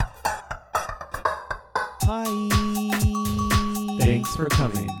Hi. Thanks for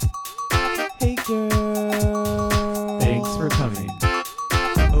coming. Hey, girl. Thanks for coming.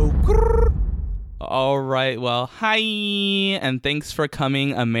 Oh, grrr. All right. Well, hi, and thanks for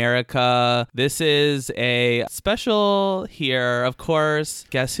coming, America. This is a special here, of course.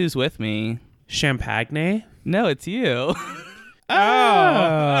 Guess who's with me? Champagne? No, it's you.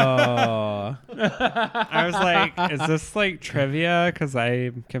 Oh. I was like, is this like trivia? Because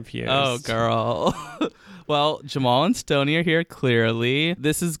I'm confused. Oh, girl. Well, Jamal and Stoney are here, clearly.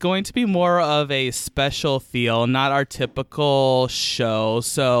 This is going to be more of a special feel, not our typical show.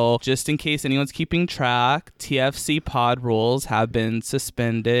 So just in case anyone's keeping track, TFC pod rules have been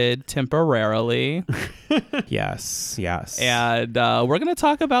suspended temporarily. Yes. And we're going to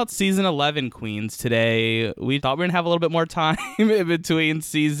talk about season 11 queens today. We thought we were going to have a little bit more time in between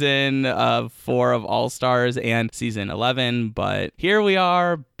season 4 of All Stars and season 11. But here we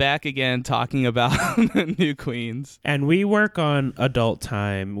are back again talking about new queens. And we work on adult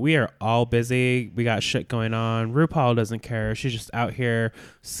time. We are all busy. We got shit going on. RuPaul doesn't care. She's just out here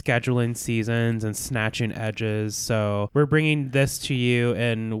scheduling seasons and snatching edges. So we're bringing this to you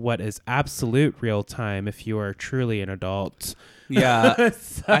in what is absolute real time if you are truly an adult. Yeah,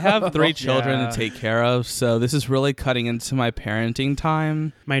 I have 3 children to take care of, so this is really cutting into my parenting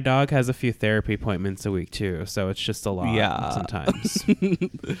time. My dog has a few therapy appointments a week too, so it's just a lot sometimes.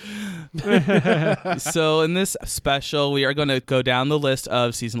 So in this special, we are going to go down the list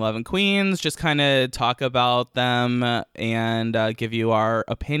of season 11 queens, just kind of talk about them and give you our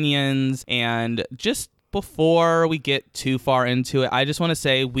opinions, and just before we get too far into it, I just want to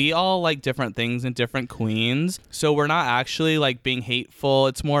say we all like different things in different queens. So we're not actually like being hateful.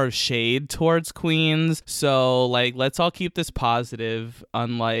 It's more of shade towards queens. So like, let's all keep this positive,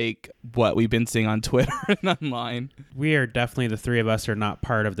 unlike what we've been seeing on Twitter and online. We are definitely, the 3 of us are not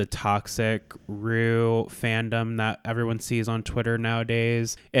part of the toxic Rue fandom that everyone sees on Twitter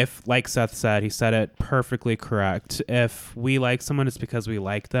nowadays. If, like Seth said, he said it perfectly correct. If we like someone, it's because we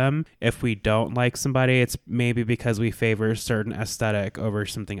like them. If we don't like somebody, it's maybe because we favor a certain aesthetic over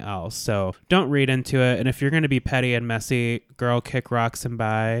something else. So don't read into it. And if you're going to be petty and messy, girl, kick rocks and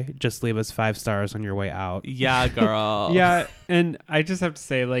bye. Just leave us 5 stars on your way out. Yeah, girl. Yeah, and I just have to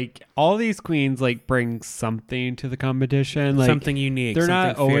say, like, all these queens like bring something to the competition, like something unique. They're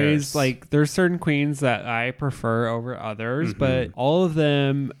not something always fierce. like, there's certain queens that I prefer over others, but all of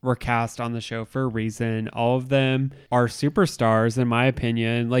them were cast on the show for a reason. All of them are superstars, in my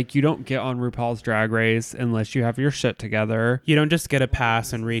opinion. Like, you don't get on RuPaul's Drag Race unless you have your shit together. You don't just get a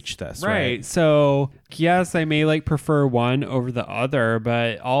pass and reach this, right? So yes, I may like prefer one over the other,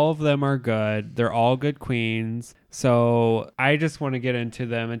 but all of them are good. They're all good queens. So I just want to get into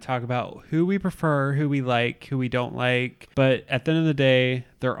them and talk about who we prefer, who we like, who we don't like. But at the end of the day,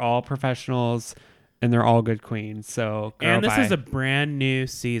 they're all professionals and they're all good queens. So, girl, and this bye. is a brand new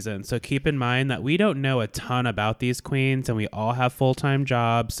season. So keep in mind that we don't know a ton about these queens and we all have full-time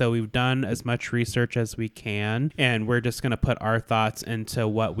jobs. So we've done as much research as we can. And we're just going to put our thoughts into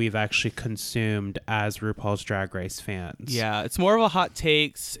what we've actually consumed as RuPaul's Drag Race fans. Yeah, it's more of a hot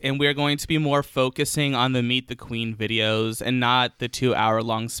takes, and we're going to be more focusing on the Meet the Queen videos and not the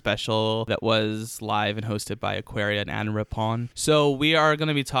 2-hour-long special that was live and hosted by Aquaria and Anna Rippon. So we are going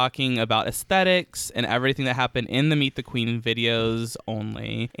to be talking about aesthetics and everything that happened in the Meet the Queen videos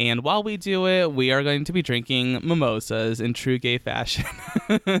only. And while we do it, we are going to be drinking mimosas in true gay fashion.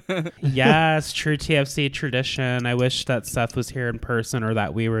 Yes, true TFC tradition. I wish that Seth was here in person or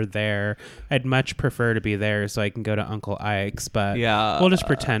that we were there. I'd much prefer to be there so I can go to Uncle Ike's, but Yeah. we'll just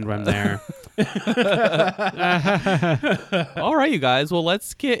pretend I'm there. All right, you guys. Well,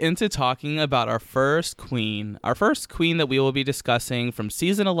 let's get into talking about our first queen. Our first queen that we will be discussing from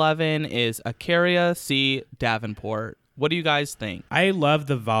season 11 is A'keria C. Davenport. What do you guys think? I love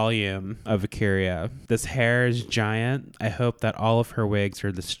the volume of A'keria. This hair is giant. I hope that all of her wigs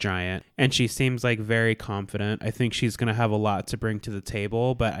are this giant. And she seems like very confident. I think she's going to have a lot to bring to the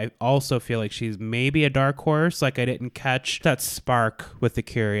table, but I also feel like she's maybe a dark horse. Like I didn't catch that spark with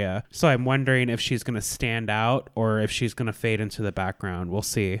A'keria. So I'm wondering if she's going to stand out or if she's going to fade into the background. We'll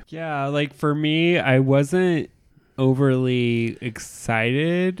see. Yeah, like for me, I wasn't overly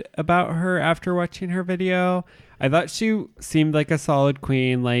excited about her after watching her video. I thought she seemed like a solid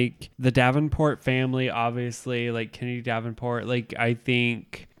queen. Like the Davenport family, obviously, like Kennedy Davenport, like I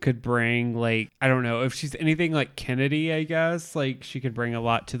think could bring, like, I don't know if she's anything like Kennedy, I guess, like she could bring a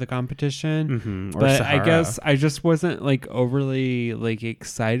lot to the competition. Or But Sahara. I guess I just wasn't like overly like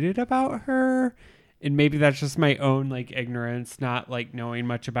excited about her. and maybe that's just my own like ignorance, not like knowing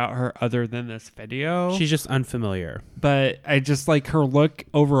much about her other than this video. She's just unfamiliar. But I just like her look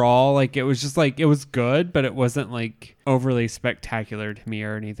overall, like it was just like it was good, but it wasn't like overly spectacular to me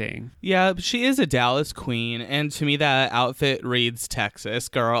or anything. Yeah, she is a Dallas queen, and to me that outfit reads Texas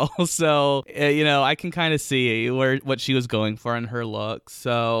girl. So I can kind of see what she was going for in her look.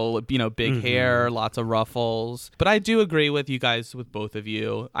 So big hair, lots of ruffles. But I do agree with you guys, with both of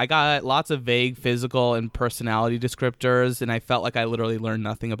you. I got lots of vague physical and personality descriptors, and I felt like I literally learned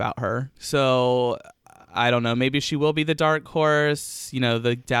nothing about her. So I don't know. Maybe she will be the dark horse.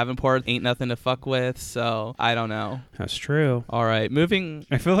 The Davenport ain't nothing to fuck with. So I don't know. That's true. All right, moving.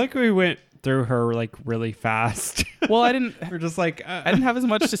 I feel like we went through her like really fast. Well, I didn't. We're just like I didn't have as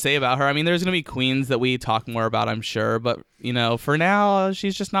much to say about her. I mean, there's gonna be queens that we talk more about, I'm sure. But for now,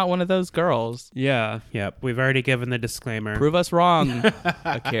 she's just not one of those girls. Yeah. Yep. We've already given the disclaimer. Prove us wrong,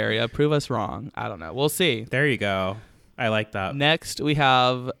 Acaria. Prove us wrong. I don't know. We'll see. There you go. I like that. Next, we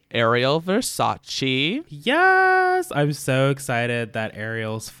have Ariel Versace. Yes! I'm so excited that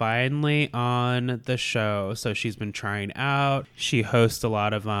Ariel's finally on the show. So she's been trying out. She hosts a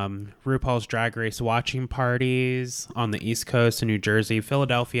lot of RuPaul's Drag Race watching parties on the East Coast in New Jersey,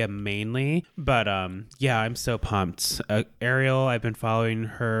 Philadelphia mainly. But yeah, I'm so pumped. Ariel, I've been following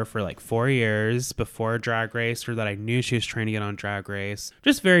her for like 4 years before Drag Race, or that I knew she was trying to get on Drag Race.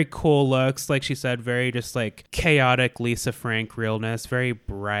 Just very cool looks. Like she said, very just like chaotic Lisa Frank realness, very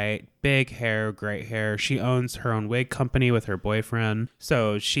bright, big hair, great hair. She owns her own wig company with her boyfriend.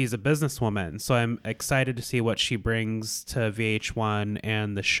 So she's a businesswoman. So I'm excited to see what she brings to VH1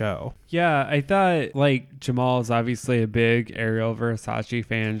 and the show. Yeah, I thought like Jamal is obviously a big Ariel Versace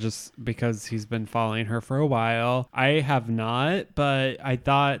fan just because he's been following her for a while. I have not, but I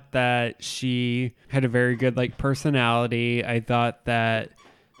thought that she had a very good like personality. I thought that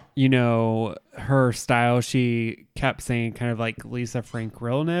her style, she kept saying kind of like Lisa Frank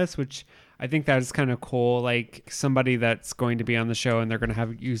realness, which I think that is kind of cool. Like somebody that's going to be on the show and they're going to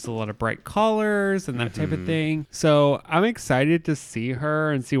have used a lot of bright colors and that type of thing. So I'm excited to see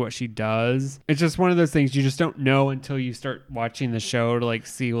her and see what she does. It's just one of those things you just don't know until you start watching the show to like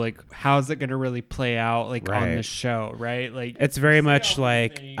see like how's it going to really play out like on the show, right? Like it's very much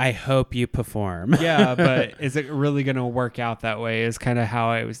like I hope you perform. Yeah, but is it really going to work out that way is kind of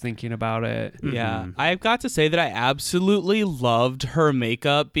how I was thinking about it. Yeah. I've got to say that I absolutely loved her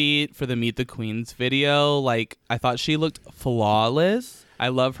makeup beat for the Meet the Queens video. Like, I thought she looked flawless. I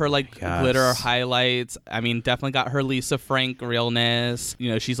love her like glitter highlights. I mean, definitely got her Lisa Frank realness.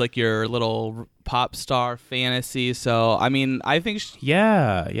 She's like your little pop star fantasy. So I mean, I think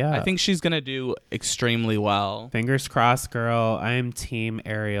I think she's gonna do extremely well. Fingers crossed, girl. I am team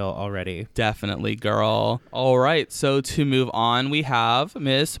Ariel already. Definitely, girl. All right, so to move on, we have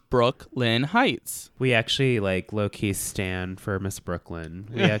Miss Brooklyn Heights. We actually like low-key stan for Miss Brooklyn.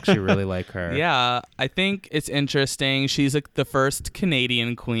 We actually really like her. Yeah, I think it's interesting. She's like the first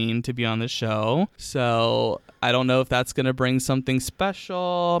Canadian queen to be on the show. So I don't know if that's going to bring something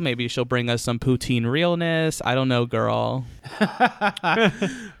special. Maybe she'll bring us some poutine realness. I don't know, girl.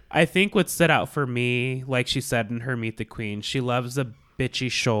 I think what stood out for me, like she said in her Meet the Queen, she loves a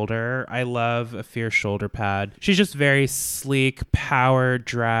bitchy shoulder. I love a fierce shoulder pad. She's just very sleek, power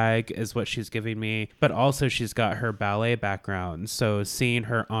drag is what she's giving me. But also she's got her ballet background. So seeing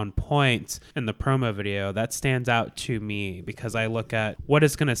her on point in the promo video, that stands out to me because I look at what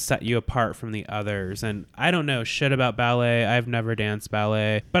is going to set you apart from the others. And I don't know shit about ballet. I've never danced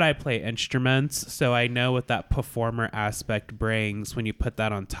ballet, but I play instruments. So I know what that performer aspect brings when you put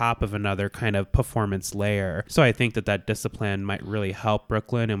that on top of another kind of performance layer. So I think that discipline might really help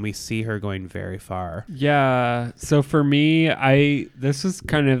Brooklyn, and we see her going very far. Yeah. So for me, this was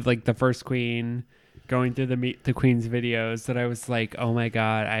kind of like the first queen going through the Meet the Queens videos that I was like, oh my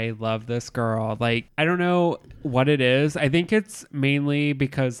God, I love this girl. Like, I don't know what it is. I think it's mainly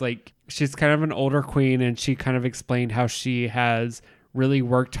because like she's kind of an older queen and she kind of explained how she has really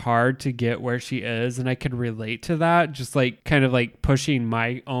worked hard to get where she is, and I could relate to that, just like kind of like pushing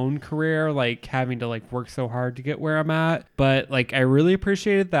my own career, like having to like work so hard to get where I'm at. But like I really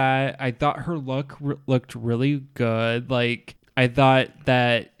appreciated that. I thought her look looked really good. Like I thought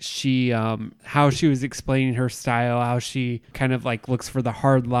that she, how she was explaining her style, how she kind of like looks for the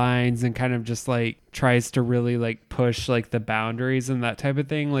hard lines and kind of just like tries to really like push like the boundaries and that type of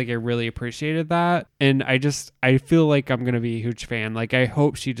thing. Like I really appreciated that. And I feel like I'm going to be a huge fan. Like I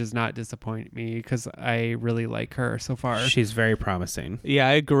hope she does not disappoint me because I really like her so far. She's very promising. Yeah,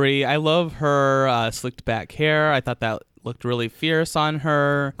 I agree. I love her slicked back hair. I thought that looked really fierce on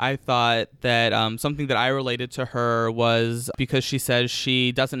her. I thought that something that I related to her was because she says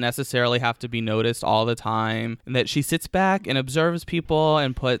she doesn't necessarily have to be noticed all the time, and that she sits back and observes people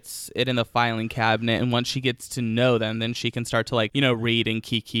and puts it in the filing cabinet, and once she gets to know them, then she can start to read and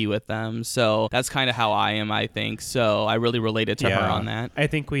kiki with them. So that's kind of how I am, I think. So I really related to her on that. I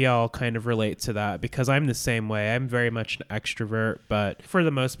think we all kind of relate to that because I'm the same way. I'm very much an extrovert, but for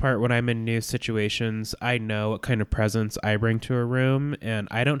the most part, when I'm in new situations, I know what kind of presence I bring to a room, and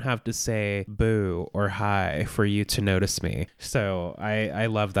I don't have to say boo or hi for you to notice me. So I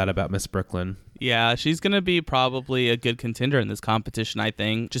love that about Miss Brooklyn. Yeah, she's going to be probably a good contender in this competition, I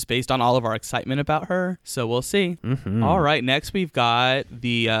think, just based on all of our excitement about her. So we'll see. Mm-hmm. All right, next we've got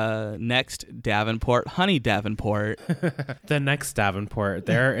the next Davenport, Honey Davenport. The next Davenport.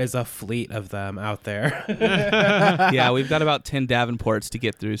 There is a fleet of them out there. Yeah, we've got about 10 Davenports to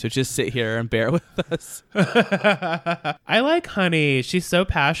get through, so just sit here and bear with us. I like Honey. She's so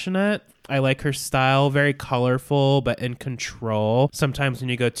passionate. I like her style, very colorful, but in control. Sometimes when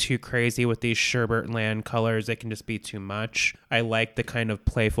you go too crazy with these Sherbert Land colors, it can just be too much. I like the kind of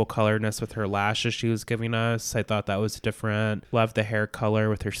playful colorness with her lashes she was giving us. I thought that was different. Love the hair color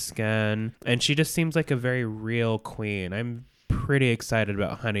with her skin. And she just seems like a very real queen. I'm pretty excited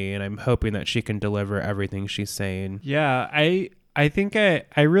about Honey, and I'm hoping that she can deliver everything she's saying. Yeah, I think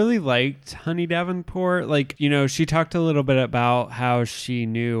I really liked Honey Davenport. She talked a little bit about how she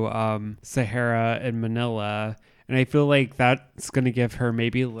knew Sahara and Manila. And I feel like that's going to give her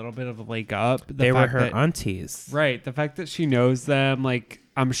maybe a little bit of a leg up. They were her aunties. Right. The fact that she knows them,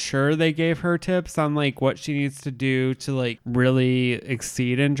 I'm sure they gave her tips on what she needs to do to really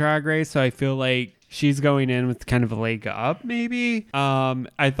exceed in Drag Race. So I feel like she's going in with kind of a leg up maybe.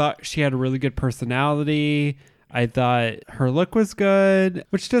 I thought she had a really good personality. I thought her look was good,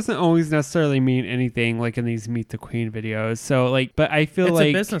 which doesn't always necessarily mean anything in these Meet the Queen videos. So but I feel it's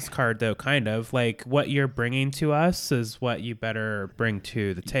a business card though, kind of what you're bringing to us is what you better bring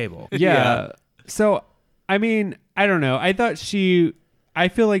to the table. Yeah. So, I mean, I don't know. I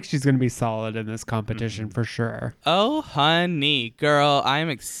feel like she's going to be solid in this competition for sure. Oh, honey, girl, I'm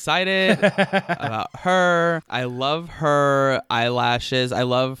excited about her. I love her eyelashes.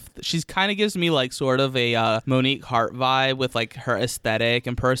 She's kind of gives me sort of a Monique Hart vibe with her aesthetic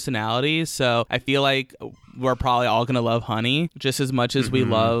and personality. So I feel like we're probably all going to love Honey just as much as we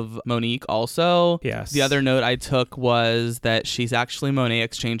love Monique also. Yes. The other note I took was that she's actually Monet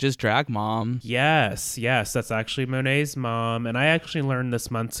X Change's drag mom. Yes, that's actually Monet's mom. And I actually learned this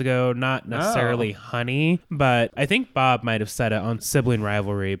months ago, not necessarily Honey, but I think Bob might have said it on Sibling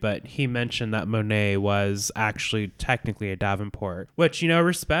Rivalry, but he mentioned that Monet was actually technically a Davenport, which,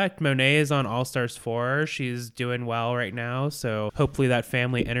 respect. Monet is on All Stars 4. She's doing well right now, so hopefully that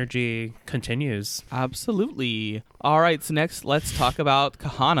family energy continues. Absolutely. All right, so next let's talk about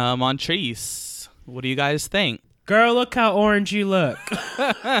Kahana Montrese. What do you guys think? Girl, look how orange you look.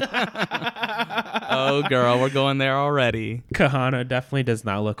 Oh, girl, we're going there already. Kahana definitely does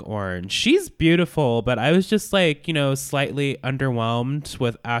not look orange. She's beautiful, but I was just slightly underwhelmed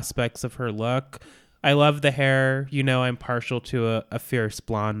with aspects of her look. I love the hair. I'm partial to a fierce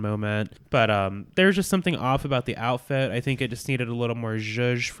blonde moment. But there's just something off about the outfit. I think it just needed a little more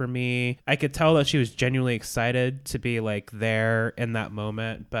zhuzh for me. I could tell that she was genuinely excited to be there in that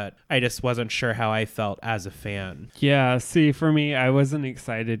moment. But I just wasn't sure how I felt as a fan. Yeah, see, for me, I wasn't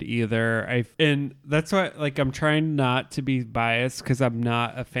excited either. And that's why I'm trying not to be biased because I'm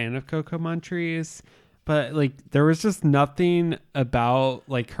not a fan of Coco Montrese. But there was just nothing about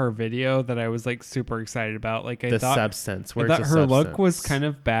her video that I was super excited about. I thought substance. I thought her look was kind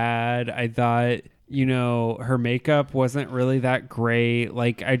of bad. I thought her makeup wasn't really that great.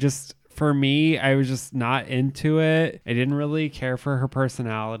 For me, I was just not into it. I didn't really care for her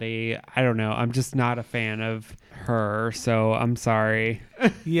personality. I don't know. I'm just not a fan of her, so I'm sorry.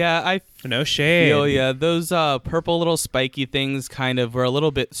 Yeah, no shade. Yeah, those purple little spiky things kind of were a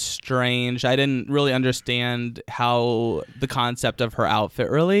little bit strange. I didn't really understand how the concept of her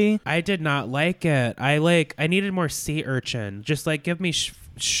outfit really. I did not like it. I needed more sea urchin. Just give me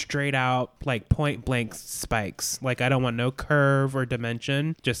straight out point blank spikes. I don't want no curve or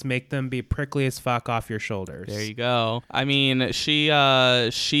dimension. Just make them be prickly as fuck off your shoulders. There you go. I mean, she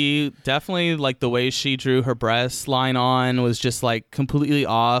definitely the way she drew her breast line on was just completely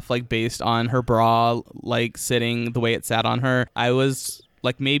off, based on her bra sitting the way it sat on her. I was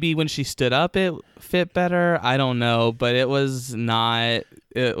maybe when she stood up it fit better. I don't know, but it was not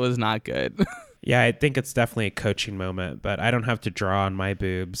good. Yeah, I think it's definitely a coaching moment, but I don't have to draw on my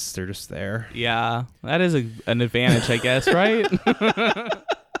boobs. They're just there. Yeah, that is an advantage, I guess, right?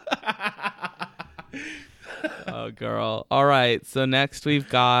 Oh, girl. All right. So next we've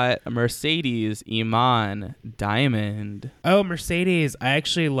got Mercedes Iman Diamond. Oh, Mercedes. I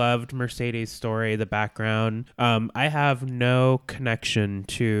actually loved Mercedes' story, the background. I have no connection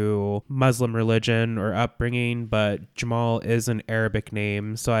to Muslim religion or upbringing, but Jamal is an Arabic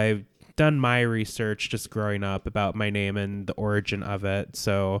name. So I've done my research just growing up about my name and the origin of it.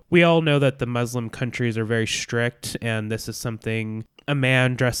 So we all know that the Muslim countries are very strict, and this is something a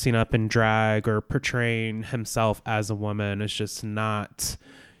man dressing up in drag or portraying himself as a woman is just not,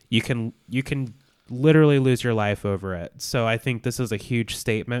 you can literally lose your life over it. So I think this is a huge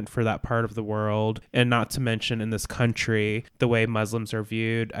statement for that part of the world, and not to mention in this country, the way Muslims are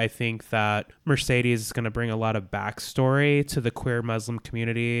viewed. I think that Mercedes is going to bring a lot of backstory to the queer Muslim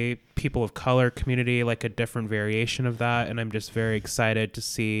community, people of color community, like a different variation of that. And I'm just very excited to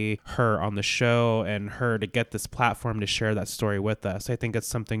see her on the show and her to get this platform to share that story with us. I think it's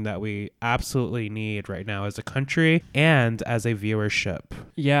something that we absolutely need right now as a country and as a viewership.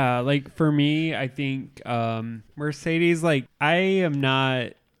 Yeah, like for me, I think Mercedes, like I am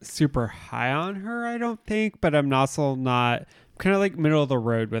not super high on her, I don't think, but I'm also not kind of like middle of the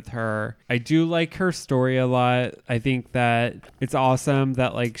road with her. I do like her story a lot. I think that it's awesome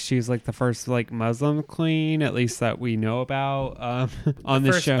that like she's like the first like Muslim queen, at least that we know about on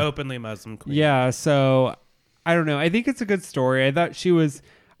the first show. Openly Muslim queen. Yeah, so I don't know. I think it's a good story.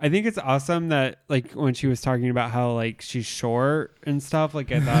 I think it's awesome that like when she was talking about how like she's short and stuff,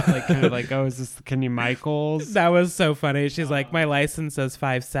 like I thought like kind of like, oh, is this Kenny Michaels? That was so funny. She's like, my license says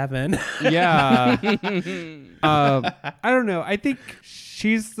 5'7". Yeah. I don't know. I think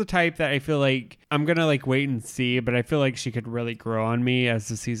she's the type that I feel like I'm gonna like wait and see, but I feel like she could really grow on me as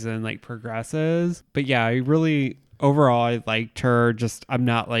the season like progresses. But yeah, overall I liked her. Just I'm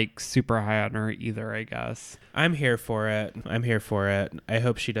not like super high on her either, I guess. I'm here for it. I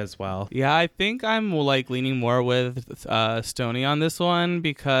hope she does well. Yeah, I think I'm like leaning more with Stoney on this one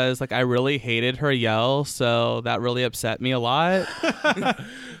because like I really hated her yell, so that really upset me a lot.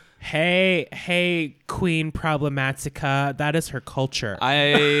 Hey, Queen Problematica. That is her culture.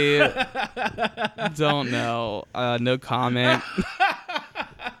 I don't know. No comment.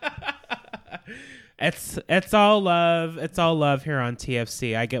 It's all love. It's all love here on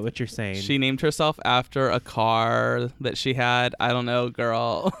TFC. I get what you're saying. She named herself after a car that she had. I don't know,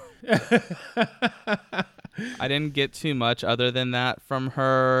 girl. I didn't get too much other than that from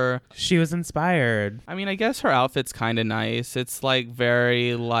her. She was inspired. I mean, I guess her outfit's kind of nice. It's like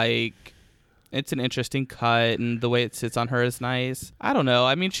very like, it's an interesting cut and the way it sits on her is nice. I don't know.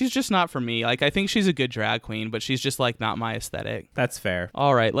 I mean, she's just not for me. Like, I think she's a good drag queen, but she's just like not my aesthetic. That's fair.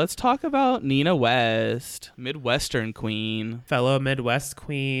 All right, let's talk about Nina West, Midwestern queen. Fellow Midwest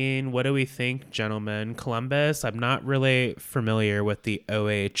queen. What do we think, gentlemen? Columbus, I'm not really familiar with the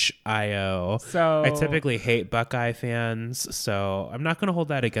OHIO. So I typically hate Buckeye fans, so I'm not going to hold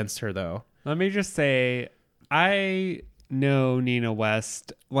that against her, though. let me just say, I know Nina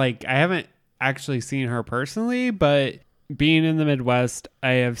West. Like, I haven't actually seen her personally, but being in the Midwest,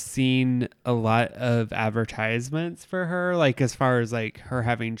 I have seen a lot of advertisements for her, like as far as like her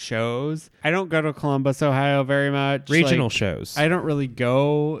having shows. I don't go to Columbus, Ohio very much. Regional Like, shows. I don't really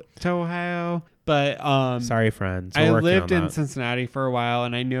go to Ohio, but Sorry, friends. I We're working lived on in that. Cincinnati for a while,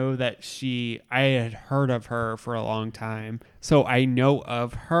 and I know that I had heard of her for a long time. So I know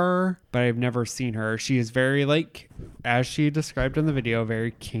of her, but I've never seen her. She is very, like, as she described in the video,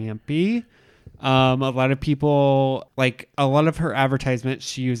 very campy. A lot of people, like, a lot of her advertisements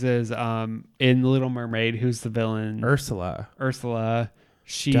she uses in The Little Mermaid, who's the villain? Ursula.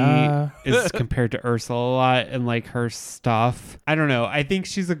 She Duh. is compared to Ursula a lot in like her stuff. I don't know. I think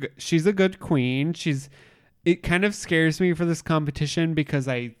she's a good queen. It kind of scares me for this competition because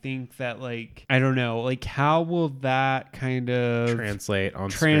I think that like, I don't know, like how will that kind of Translate on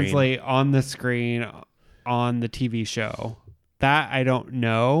the screen on the TV show? That I don't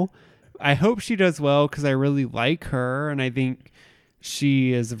know. I hope she does well because I really like her and I think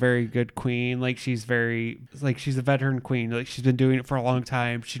she is a very good queen. Like she's a veteran queen. Like she's been doing it for a long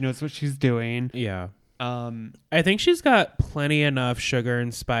time. She knows what she's doing. Yeah. I think she's got plenty enough sugar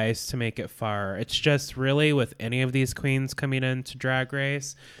and spice to make it far. It's just really with any of these queens coming into Drag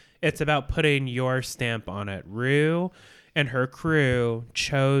Race, it's about putting your stamp on it. Rue and her crew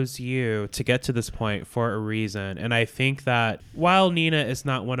chose you to get to this point for a reason. And I think that while Nina is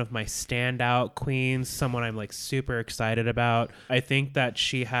not one of my standout queens, someone I'm like super excited about, I think that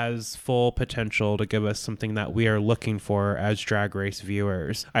she has full potential to give us something that we are looking for as Drag Race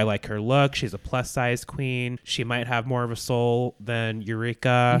viewers. I like her look. She's a plus size queen. She might have more of a soul than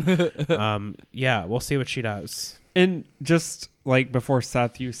Eureka. Yeah, we'll see what she does. And just like before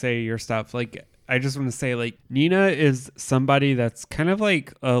Seth, you say your stuff, like I just want to say, like, Nina is somebody that's kind of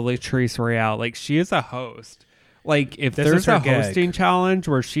like a Latrice Royale. Like, she is a host. Like, if This is there's her a gig. hosting challenge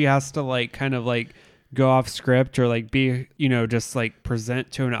where she has to, like, kind of, like, go off script or, like, be, you know, just, like,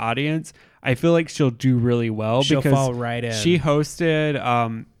 present to an audience, I feel like she'll do really well. She'll because fall right in. she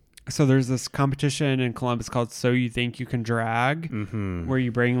hosted, so there's this competition in Columbus called So You Think You Can Drag, where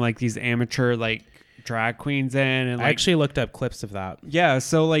you bring, like, these amateur, like, drag queens in. And I like, actually looked up clips of that. yeah,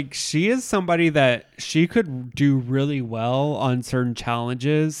 so like she is somebody that she could do really well on certain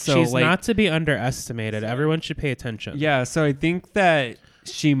challenges. So She's like, not to be underestimated. Everyone should pay attention. yeah, so I think that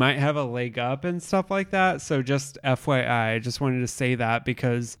she might have a leg up and stuff like that. So just FYI, I just wanted to say that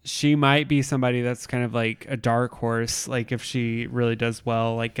because she might be somebody that's kind of like a dark horse, like if she really does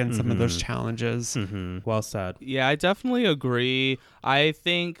well, like in some of those challenges. Well said. Yeah, I definitely agree. I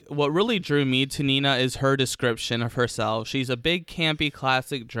think what really drew me to Nina is her description of herself. She's a big, campy,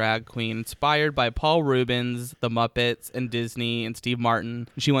 classic drag queen inspired by Paul Rubens, The Muppets, and Disney, and Steve Martin.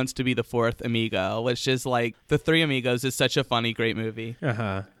 She wants to be the fourth amigo, which is like The Three Amigos is such a funny, great movie.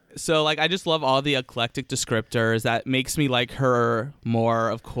 Uh-huh. So, like, I just love all the eclectic descriptors. That makes me like her more,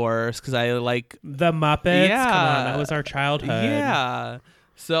 of course, because I like... The Muppets? Yeah. Come on, that was our childhood. Yeah.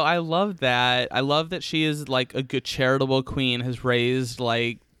 So I love that. I love that she is like a good charitable queen, has raised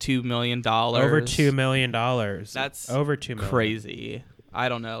like $2 million. Over $2 million. That's over $2 million. crazy. I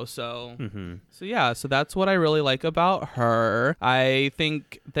don't know. So, so yeah, so that's what I really like about her. I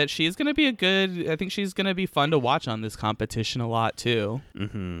think that she's going to be I think she's going to be fun to watch on this competition a lot too.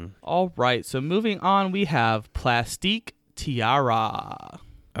 All right. So moving on, we have Plastique Tiara.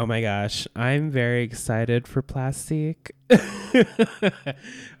 Oh my gosh, I'm very excited for Plastique.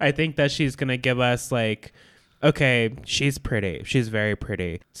 I think that she's going to give us like, okay, she's pretty. She's very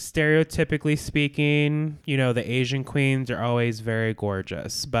pretty. Stereotypically speaking, you know, the Asian queens are always very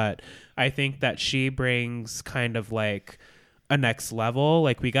gorgeous, but I think that she brings kind of like a next level.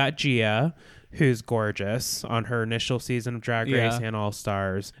 Like we got Gia, who's gorgeous on her initial season of Drag Race and All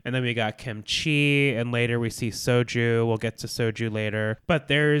Stars. And then we got Kim Chi, and later we see Soju. We'll get to Soju later. But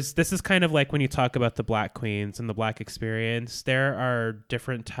this is kind of like when you talk about the Black queens and the Black experience, there are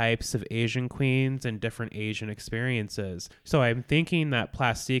different types of Asian queens and different Asian experiences. So I'm thinking that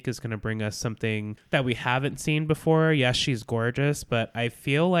Plastique is going to bring us something that we haven't seen before. Yes, she's gorgeous, but I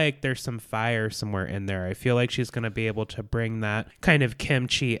feel like there's some fire somewhere in there. I feel like she's going to be able to bring that kind of Kim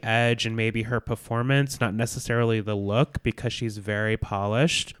Chi edge and maybe her performance, not necessarily the look, because she's very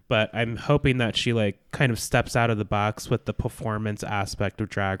polished, but I'm hoping that she like kind of steps out of the box with the performance aspect of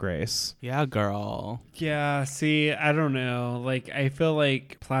Drag Race. Yeah, girl. Yeah, see, I don't know. Like, I feel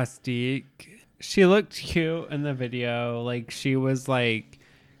like Plastique, she looked cute in the video. Like, she was like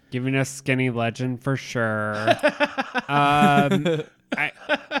giving us Skinny Legend for sure.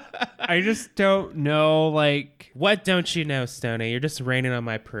 I just don't know, like... What don't you know, Stoney? You're just raining on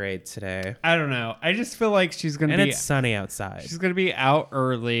my parade today. I don't know. I just feel like she's going to And be... it's sunny outside. She's going to be out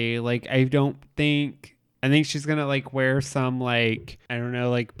early. Like, I think she's going to, like, wear some, like, I don't know,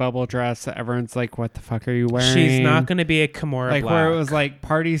 like, bubble dress that everyone's like, what the fuck are you wearing? She's not going to be a Kimora like, Black. where it was, like,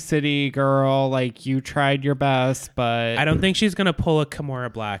 Party City girl, like, you tried your best, but... I don't think she's going to pull a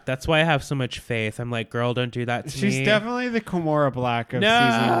Kimora Black. That's why I have so much faith. I'm like, girl, don't do that to me. She's definitely the Kimora Black of No!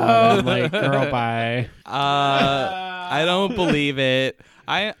 season 11. Like, girl, bye. I don't believe it.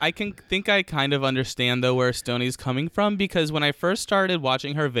 I think I kind of understand though where Stoney's coming from, because when I first started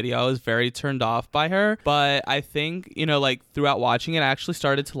watching her video, I was very turned off by her. But I think, you know, like throughout watching it, I actually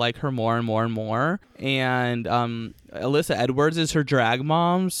started to like her more and more and more. And Alyssa Edwards is her drag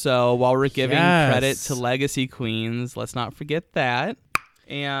mom. So while we're giving credit to Legacy Queens, let's not forget that.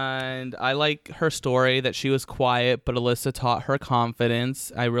 And I like her story that she was quiet, but Alyssa taught her confidence.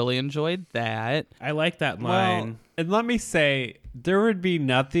 I really enjoyed that. I like that line. Well, and let me say, there would be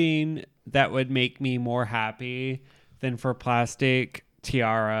nothing that would make me more happy than for Plastique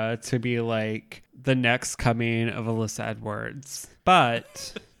Tiara to be like the next coming of Alyssa Edwards.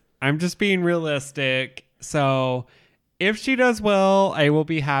 But I'm just being realistic. So if she does well, I will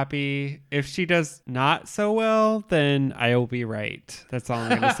be happy. If she does not so well, then I will be right. That's all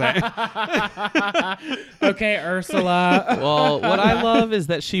I'm going to say. Okay, Ursula. Well, what I love is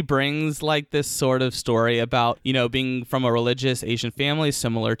that she brings like this sort of story about, you know, being from a religious Asian family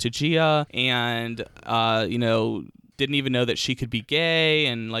similar to Gia, and, you know, didn't even know that she could be gay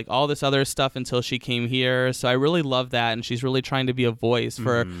and like all this other stuff until she came here. So I really love that. And she's really trying to be a voice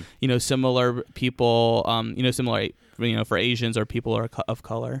for, you know, similar people, you know, similar, you know, for Asians or people of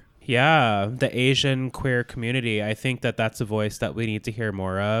color. Yeah, the Asian queer community. I think that that's a voice that we need to hear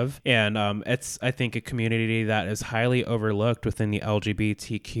more of. And it's, I think, a community that is highly overlooked within the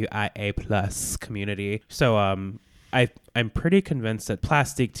LGBTQIA plus community. So I'm pretty convinced that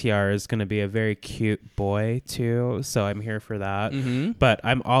Plastic Tiara is going to be a very cute boy too. So I'm here for that. Mm-hmm. But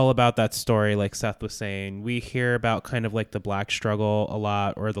I'm all about that story, like Seth was saying. We hear about kind of like the Black struggle a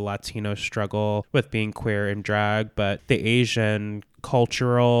lot, or the Latino struggle with being queer and drag, but the Asian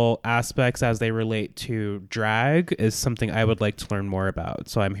cultural aspects as they relate to drag is something I would like to learn more about.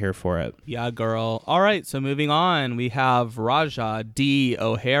 So I'm here for it. Yeah, girl. All right, so moving on, we have Raja D.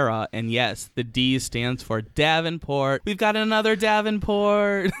 O'Hara, and yes, the D stands for Davenport. We've got another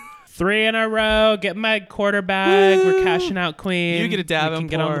Davenport. 3 in a row. Get my quarter bag. Woo! We're cashing out, queen. You get a Davenport. We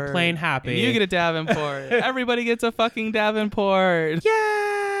can get on the plane happy. And you get a Davenport. Everybody gets a fucking Davenport.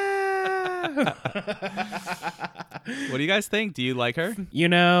 Yeah. What do you guys think? Do you like her? You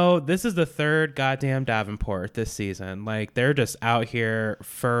know, this is the third goddamn Davenport this season. Like, they're just out here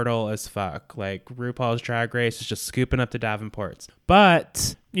fertile as fuck. Like, RuPaul's Drag Race is just scooping up the Davenports.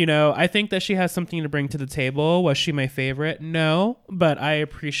 But, you know, I think that she has something to bring to the table. Was she my favorite? No, but I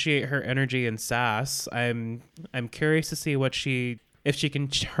appreciate her energy and sass. I'm curious to see if she can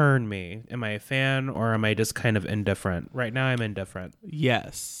turn me. Am I a fan, or am I just kind of indifferent? Right now I'm indifferent.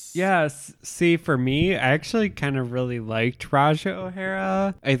 Yes. Yes. See, for me, I actually kind of really liked Raja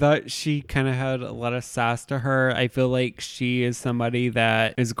O'Hara. I thought she kind of had a lot of sass to her. I feel like she is somebody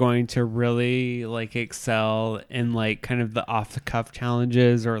that is going to really like excel in like kind of the off the cuff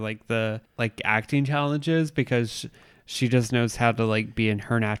challenges, or like the like acting challenges, because she just knows how to like be in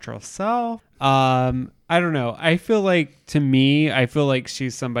her natural self. I don't know. I feel like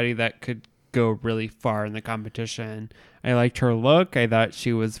she's somebody that could go really far in the competition. I liked her look. I thought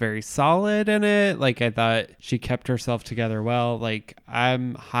she was very solid in it. Like, I thought she kept herself together well. Like,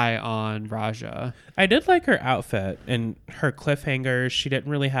 I'm high on Raja. I did like her outfit and her cliffhangers. She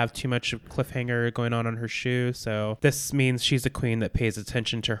didn't really have too much of cliffhanger going on her shoe. So this means she's a queen that pays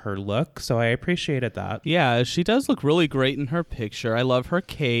attention to her look. So I appreciated that. Yeah, she does look really great in her picture. I love her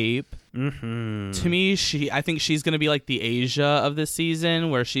cape. Mm-hmm. To me, I think she's going to be like the Asia of this season,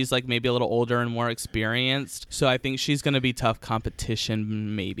 where she's like maybe a little older and more experienced. So I think she's going to be tough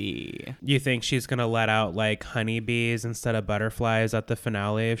competition, maybe. You think she's going to let out like honeybees instead of butterflies at the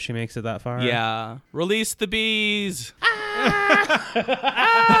finale if she makes it that far? Yeah. Release the bees.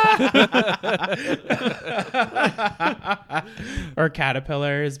 Or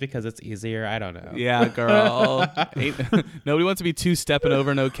caterpillars, because it's easier. I don't know. Yeah, girl. Nobody wants to be two-stepping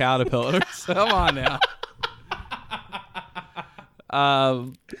over no caterpillars. Come on now.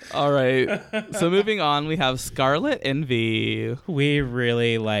 All right. So moving on, we have Scarlet Envy. We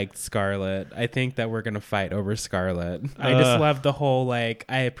really liked Scarlet. I think that we're going to fight over Scarlet. I just love the whole, like,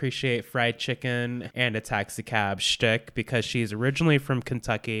 I appreciate fried chicken and a taxi cab shtick, because she's originally from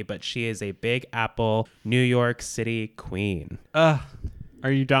Kentucky, but she is a Big Apple, New York City queen.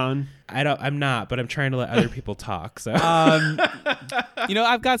 Are you done? I'm not, but I'm trying to let other people talk. So, You know,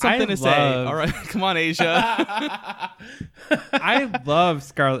 I've got something to say. All right. Come on, Asia. I love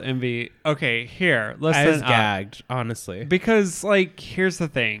Scarlet Envy. Okay, here, listen. I was gagged, honestly. Because, like, here's the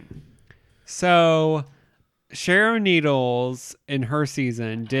thing. So, Sharon Needles in her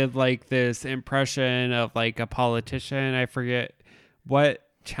season did, like, this impression of, like, a politician. I forget what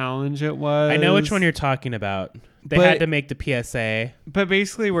challenge it was. I know which one you're talking about. They had to make the PSA. But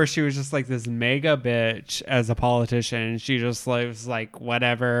basically where she was just like this mega bitch as a politician. She just was like,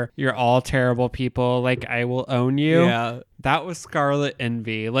 whatever, you're all terrible people. Like, I will own you. Yeah. That was Scarlet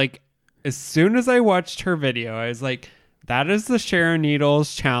Envy. Like, as soon as I watched her video, I was like, that is the Sharon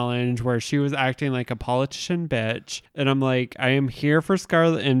Needles challenge where she was acting like a politician bitch. And I'm like, I am here for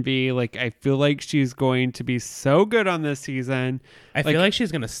Scarlet Envy. Like, I feel like she's going to be so good on this season. I feel like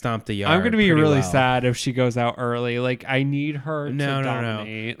she's going to stomp the yard. I'm going to be really well. sad if she goes out early. Like, I need her to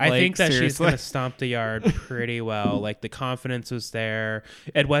dominate. I Like, think that she's seriously. going to stomp the yard pretty well. Like, the confidence was there.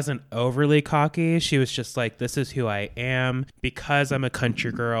 It wasn't overly cocky. She was just like, this is who I am. Because I'm a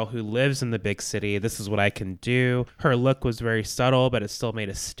country girl who lives in the big city, this is what I can do. Her look was very subtle, but it still made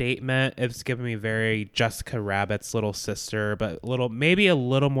a statement. It's giving me very Jessica Rabbit's little sister, but maybe a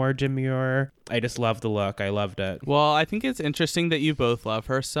little more demure. I just love the look. I loved it. Well, I think it's interesting that you both love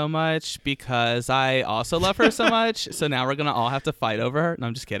her so much because I also love her so much. So now we're going to all have to fight over her. No,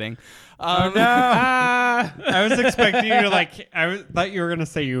 I'm just kidding. Oh no! I was expecting you to thought you were gonna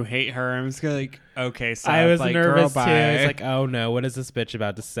say you hate her. I was gonna okay, so I was nervous girl, too. I was bye. like, oh no, what is this bitch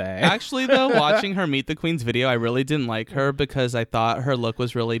about to say? Actually, though, watching her Meet the Queens video, I really didn't like her because I thought her look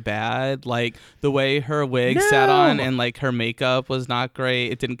was really bad. Like the way her wig sat on and like her makeup was not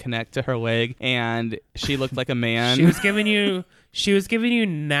great. It didn't connect to her wig, and she looked like a man. She was giving you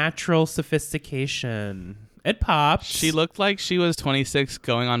natural sophistication. It popped. She looked like she was 26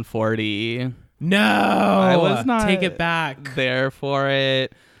 going on 40. No, I was not Take it back. there for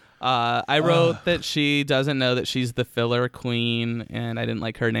it. I wrote that she doesn't know that she's the filler queen, and I didn't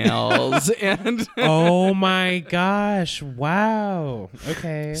like her nails. And Oh my gosh! Wow.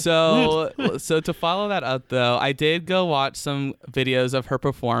 Okay. so to follow that up, though, I did go watch some videos of her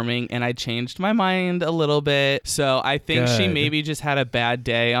performing, and I changed my mind a little bit. So I think she Good. maybe just had a bad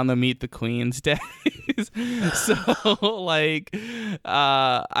day on the Meet the Queens days. So like,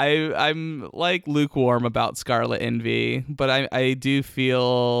 I'm like lukewarm about Scarlet Envy, but I do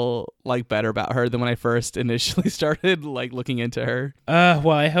feel like better about her than when I first initially started like looking into her.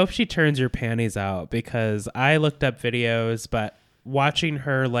 Well, I hope she turns your panties out because I looked up videos, but watching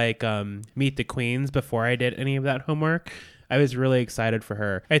her like meet the queens before I did any of that homework, I was really excited for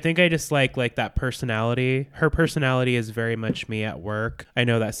her. I think I just like that personality. Her personality is very much me at work. I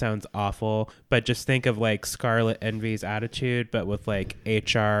know that sounds awful, but just think of like Scarlet Envy's attitude, but with like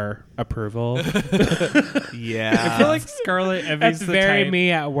HR approval. Yeah. I feel like Scarlet Envy's That's the very type.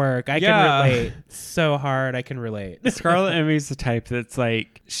 me at work. I Yeah. can relate so hard. I can relate. Scarlet Envy's the type that's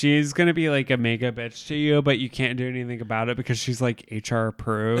like she's gonna be like a mega bitch to you, but you can't do anything about it because she's like HR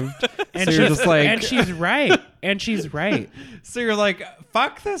approved. And so you're she's- just like, and she's right. And she's right. so you're like,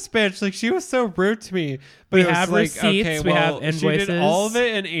 fuck this bitch. Like she was so rude to me. But We it was have like, receipts, okay, we have well, she did invoices. all of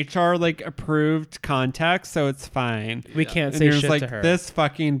it in HR like approved context, so it's fine. We can't And say you're just shit like to her. this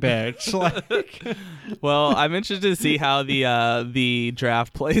fucking bitch. Like, Well, I'm interested to see how the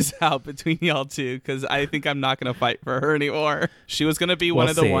draft plays out between y'all two because I think I'm not going to fight for her anymore. She was going to be one We'll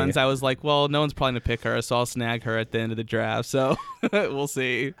of the see. ones I was like, well, no one's probably going to pick her, so I'll snag her at the end of the draft. So we'll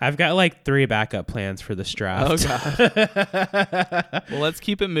see. I've got like 3 backup plans for this draft. Oh, God. Well, let's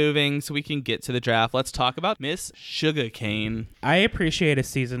keep it moving so we can get to the draft. Let's talk about Miss Sugarcane. I appreciate a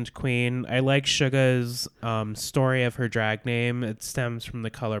seasoned queen. I like Suga's story of her drag name. It stems from the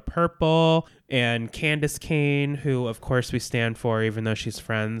color purple. And Candace Kane, who of course we stand for, even though she's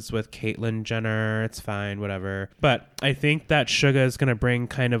friends with Caitlyn Jenner. It's fine, whatever. But I think that Suga is going to bring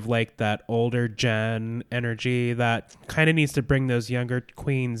kind of like that older gen energy that kind of needs to bring those younger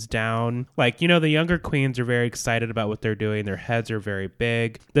queens down. Like, you know, the younger queens are very excited about what they're doing. Their heads are very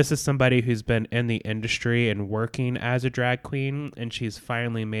big. This is somebody who's been in the industry and working as a drag queen, and she's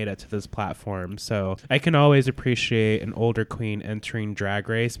finally made it to this platform. So I can always appreciate an older queen entering Drag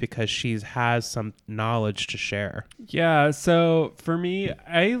Race because she has some knowledge to share. yeah, so for me,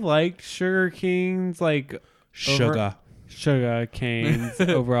 I liked Sugar King's like Sugar. Sugar Cane's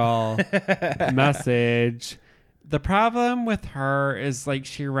overall message. The problem with her is like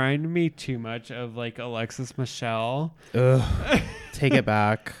she reminded me too much of like Alexis Michelle. Ugh. Take it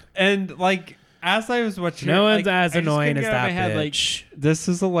back. And like as I was watching No her, one's like, as I just annoying couldn't as get out of that my head, like, bitch. this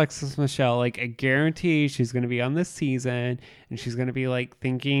is Alexis Michelle. Like I guarantee she's gonna be on this season and she's gonna be like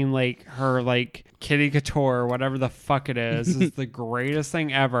thinking like her like Kitty Couture or whatever the fuck it is the greatest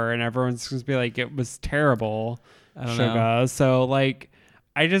thing ever, and everyone's gonna be like it was terrible. I don't Sugar. know. So like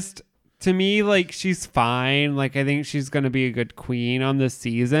I just to me like she's fine. Like I think she's gonna be a good queen on this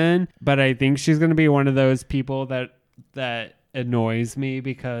season, but I think she's gonna be one of those people that annoys me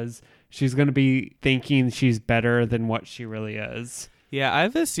because she's going to be thinking she's better than what she really is. Yeah, I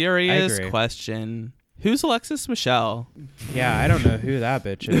have a serious agree. question. Who's Alexis Michelle? Yeah, I don't know who that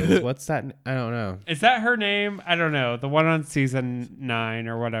bitch is. What's that? I don't know. Is that her name? I don't know. The one on season 9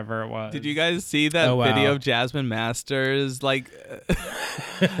 or whatever it was. Did you guys see that Oh, wow. video of Jasmine Masters like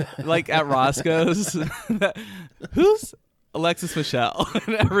like at Roscoe's? Who's Alexis Michelle?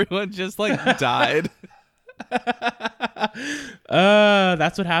 And everyone just like died.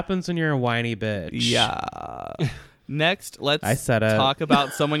 That's what happens when you're a whiny bitch. Yeah. Next, let's I said it. talk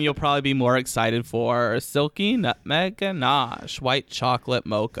about someone you'll probably be more excited for. Silky Nutmeg Ganache, White Chocolate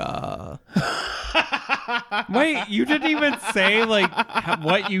Mocha. Wait, you didn't even say like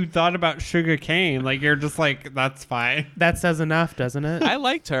what you thought about Sugar Cane. Like you're just like that's fine. That says enough, doesn't it? I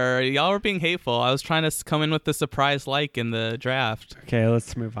liked her. Y'all were being hateful. I was trying to come in with the surprise like in the draft. Okay,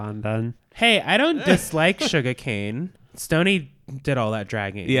 let's move on then. Hey, I don't dislike Sugar Cane. Stoney did all that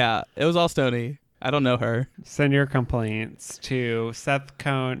dragging. Yeah, it was all Stony. I don't know her. Send your complaints to Seth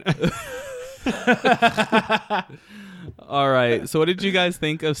Cohn. All right. So what did you guys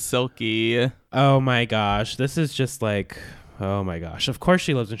think of Silky? Oh my gosh. This is just like, oh my gosh. Of course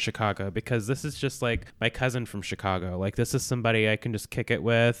she lives in Chicago because this is just like my cousin from Chicago. Like this is somebody I can just kick it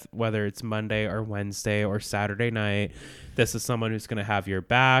with, whether it's Monday or Wednesday or Saturday night. This is someone who's going to have your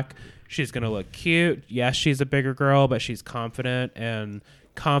back. She's going to look cute. Yes, she's a bigger girl, but she's confident, and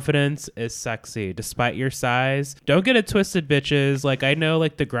confidence is sexy despite your size. Don't get it twisted, bitches. Like I know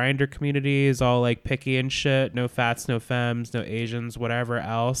like the grinder community is all like picky and shit. No fats, no femmes, no Asians, whatever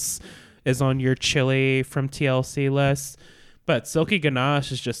else is on your chili from TLC list. But Silky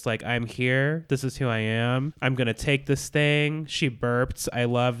Ganache is just like, I'm here. This is who I am. I'm going to take this thing. She burped. I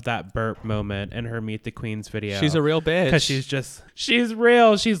love that burp moment in her Meet the Queens video. She's a real bitch. Because she's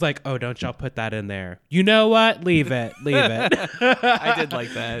real. She's like, oh, don't y'all put that in there. You know what? Leave it. Leave it. I did like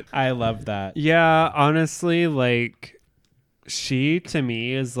that. I love that. Yeah, honestly, like, she to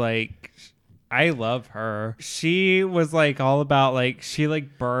me is like, I love her. She was like all about like, she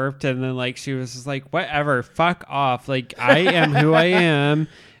like burped and then like she was just like, whatever, fuck off. Like, I am who I am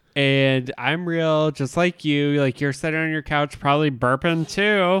and I'm real just like you. Like, you're sitting on your couch probably burping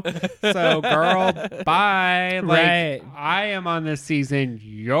too. So girl, bye. Like, Right. I am on this season.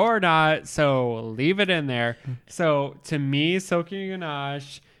 You're not. So leave it in there. So to me, Silky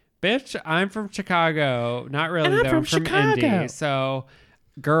Ganache, bitch, I'm from Chicago. Not really, And I'm though. from I'm from Chicago. Indy. So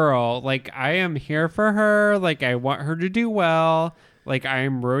girl, like, I am here for her. Like, I want her to do well. Like, I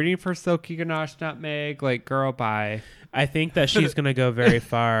am rooting for Silky Ganache Nutmeg. Like, girl, bye. I think that she's going to go very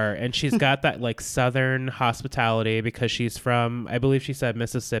far. And she's got that like Southern hospitality because she's from, I believe she said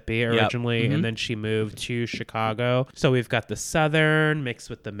Mississippi originally. Mhm. And then she moved to Chicago. So we've got the Southern mixed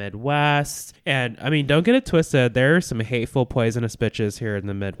with the Midwest. And I mean, don't get it twisted. There are some hateful, poisonous bitches here in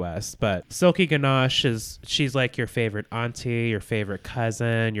the Midwest. But Silky Ganache she's like your favorite auntie, your favorite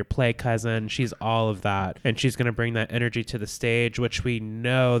cousin, your play cousin. She's all of that. And she's going to bring that energy to the stage, which we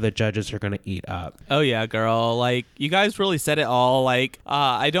know the judges are going to eat up. Oh yeah, girl. Like, you guys really said it all. Like,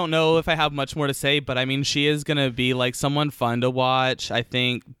 I don't know if I have much more to say, but I mean, she is gonna be like someone fun to watch. I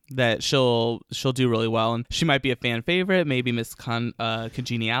think that she'll do really well, and she might be a fan favorite, maybe Miss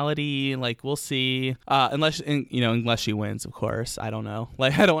Congeniality. Like, we'll see. Unless she wins, of course. I don't know.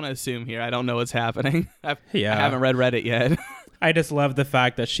 Like, I don't want to assume here. I don't know what's happening. I haven't read Reddit yet. I just love the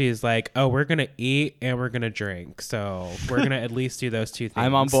fact that she's like, oh, we're going to eat and we're going to drink. So we're going to at least do those two things.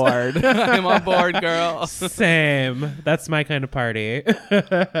 I'm on board. I'm on board, girl. Same. That's my kind of party.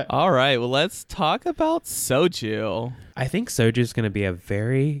 All right. Well, let's talk about Soju. I think Soju's going to be a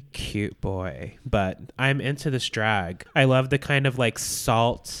very cute boy, but I'm into this drag. I love the kind of like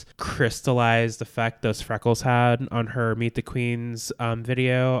salt crystallized effect those freckles had on her Meet the Queens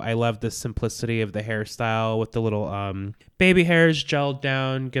video. I love the simplicity of the hairstyle with the little baby hairs gelled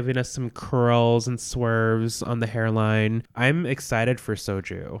down, giving us some curls and swerves on the hairline. I'm excited for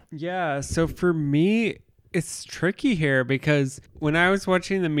Soju. Yeah, so for me, it's tricky here because when I was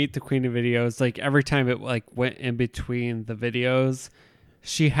watching the Meet the Queen videos, like every time it like went in between the videos,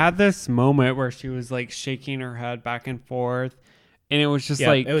 she had this moment where she was like shaking her head back and forth, and it was just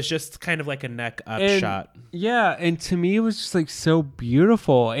like, it was just kind of like a neck up and- shot. yeah, and to me it was just like so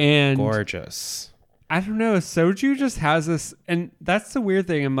beautiful and Gorgeous. I don't know, Soju just has this, and that's the weird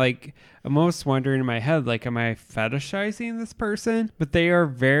thing. I'm almost wondering in my head, like, am I fetishizing this person? But they are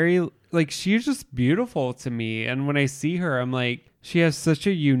very, like, she's just beautiful to me. And when I see her, I'm like, she has such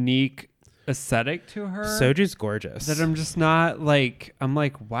a unique aesthetic to her. Soju's gorgeous. That I'm just not like, I'm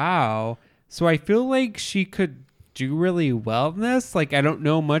like, wow. So I feel like she could do really well in this. Like, I don't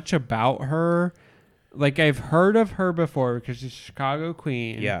know much about her. Like, I've heard of her before because she's a Chicago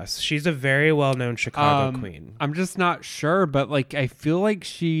queen. Yes, she's a very well-known Chicago queen. I'm just not sure, but like I feel like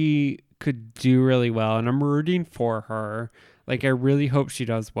she could do really well, and I'm rooting for her. Like, I really hope she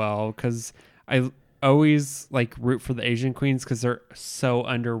does well because I always like root for the Asian queens because they're so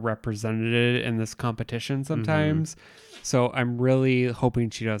underrepresented in this competition sometimes. So I'm really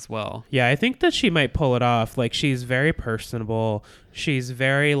hoping she does well. Yeah, I think that she might pull it off. Like, she's very personable. She's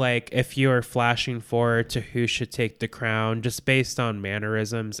very, like, if you are flashing forward to who should take the crown, just based on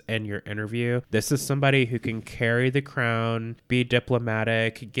mannerisms and your interview, this is somebody who can carry the crown, be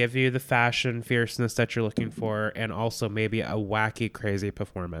diplomatic, give you the fashion fierceness that you're looking for, and also maybe a wacky, crazy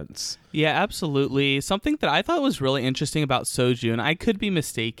performance. Yeah, absolutely. Something that I thought was really interesting about Soju, and I could be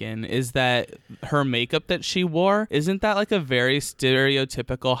mistaken, is that her makeup that she wore, isn't that like a very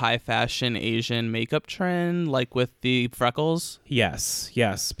stereotypical high fashion Asian makeup trend, like with the freckles?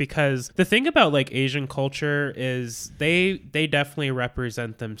 Yes, because the thing about like Asian culture is they definitely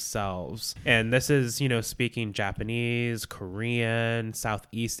represent themselves. And this is, speaking Japanese, Korean,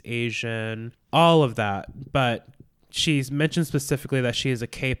 Southeast Asian, all of that. But she's mentioned specifically that she is a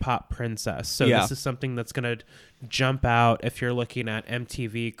K-pop princess. So Yeah. this is something that's going to jump out if you're looking at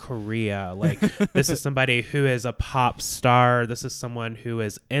MTV Korea. Like, this is somebody who is a pop star. This is someone who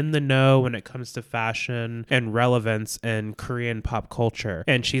is in the know when it comes to fashion and relevance in Korean pop culture.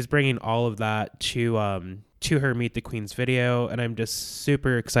 And she's bringing all of that to her Meet the Queens video, and I'm just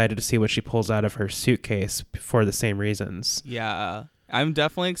super excited to see what she pulls out of her suitcase for the same reasons. Yeah, I'm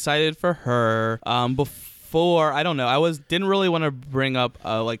definitely excited for her. Before, I don't know, didn't really want to bring up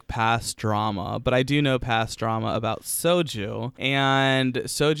like past drama, but I do know past drama about Soju, and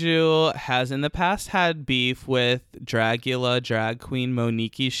Soju has in the past had beef with Dragula drag queen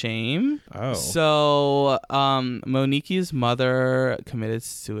Monique Shame. Oh. So Monique's mother committed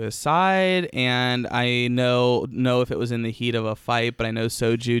suicide, and I know if it was in the heat of a fight, but I know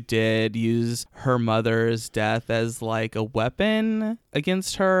Soju did use her mother's death as like a weapon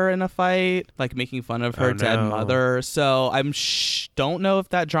against her in a fight, like making fun of her dead mother. So I'm don't know if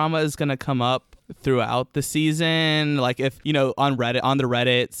that drama is gonna come up throughout the season, like if on the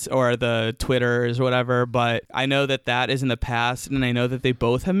Reddits or the Twitters or whatever, but I know that is in the past, and I know that they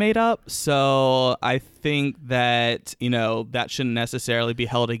both have made up. So I think that that shouldn't necessarily be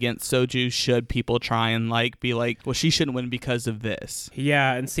held against Soju should people try and be like, well, she shouldn't win because of this.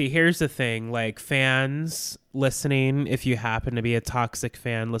 Yeah, and see, here's the thing, like, fans listening, if you happen to be a toxic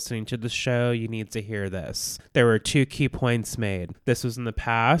fan listening to the show, you need to hear this. There were 2 key points made. This was in the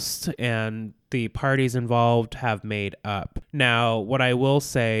past, and the parties involved have made up. Now, what I will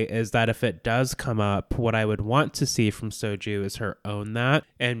say is that if it does come up, what I would want to see from Soju is her own that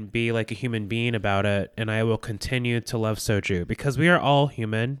and be like a human being about it. And I will continue to love Soju because we are all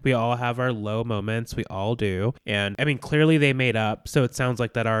human. We all have our low moments. We all do. And I mean, clearly they made up. So it sounds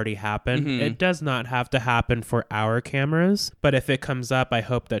like that already happened. Mm-hmm. It does not have to happen for our cameras. But if it comes up, I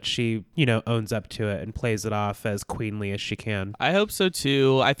hope that she, owns up to it and plays it off as queenly as she can. I hope so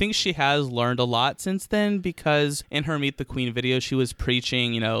too. I think she has learned a lot since then, because in her Meet the Queen video, she was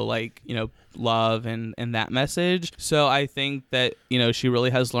preaching, love and that message. So I think that, she really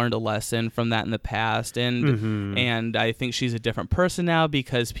has learned a lesson from that in the past. And and I think she's a different person now,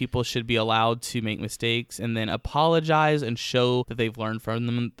 because people should be allowed to make mistakes and then apologize and show that they've learned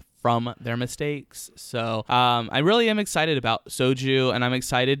from their mistakes. So I really am excited about Soju, and I'm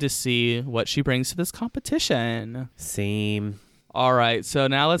excited to see what she brings to this competition. Same. All right, so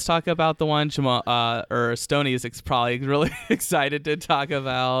now let's talk about the one Stoney is probably really excited to talk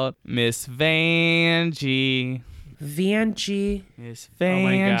about, Miss Vanjie. Vanjie. Miss Oh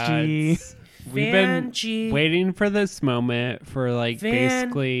my Vanjie. God. We've been waiting for this moment for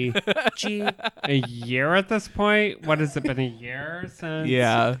basically a year at this point. What has it been, a year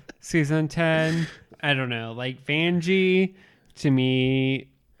since season 10? I don't know. Like, Vanjie, to me,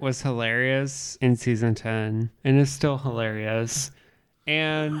 was hilarious in season 10 and is still hilarious.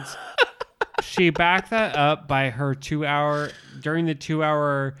 And she backed that up by her 2-hour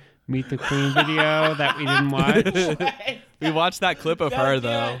Meet the Queen video that we didn't watch. We watched that clip of her,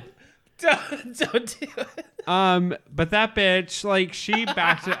 though. Don't do it. But that bitch, she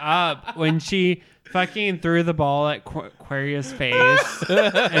backed it up when she fucking threw the ball at Aquaria's face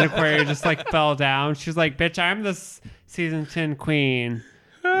and Aquaria just fell down. She's like, bitch, I'm the season 10 queen.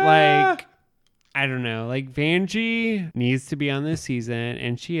 I don't know. Vanjie needs to be on this season,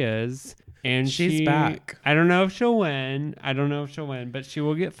 and she is. And she's back. I don't know if she'll win. But she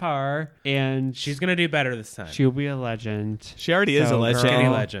will get far, and she's gonna do better this time. She'll be a legend. She already is a legend. Skinny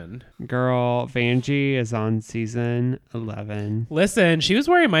legend. Girl, Vanjie is on season 11. Listen, she was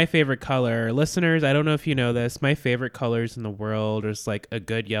wearing my favorite color. Listeners, I don't know if you know this. My favorite colors in the world is a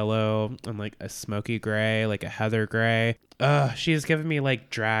good yellow and a smoky gray, a heather gray. She's giving me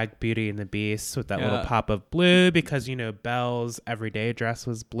drag Beauty and the Beast with that little pop of blue because, Belle's everyday dress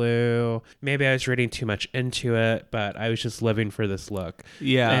was blue. Maybe I was reading too much into it, but I was just living for this look.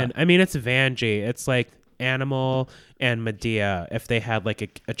 Yeah. And I mean, it's Vanjie. It's Animal and Medea if they had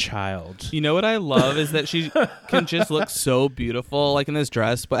a child. You know what I love is that she can just look so beautiful in this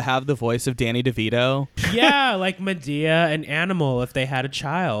dress, but have the voice of Danny DeVito. Yeah, Medea and Animal if they had a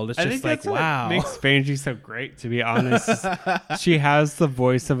child. It's I just think that's wow. What makes Vanjie so great, to be honest. She has the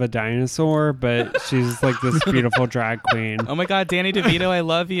voice of a dinosaur, but she's this beautiful drag queen. Oh my God, Danny DeVito, I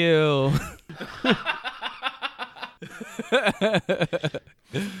love you.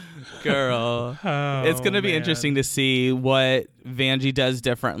 Girl. It's going to be man. interesting to see what Vanjie does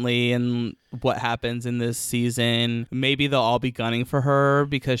differently and what happens in this season. Maybe they'll all be gunning for her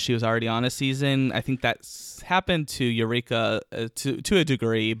because she was already on a season. I think that's happened to Eureka to a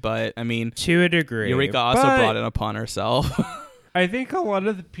degree, but I mean, To a degree. Eureka also But- brought it upon herself. I think a lot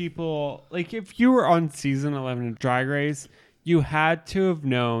of the people, like if you were on season 11 of Drag Race, you had to have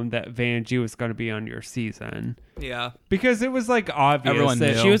known that Vanjie was going to be on your season Yeah. because it was like obvious Everyone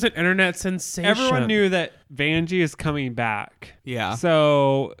that knew. She was an internet sensation. everyone knew that Vanjie is coming back. Yeah.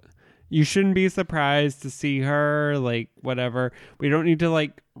 So you shouldn't be surprised to see her, like, whatever. We don't need to,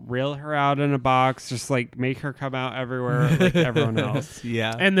 like, reel her out in a box, just, like, make her come out everywhere like everyone else.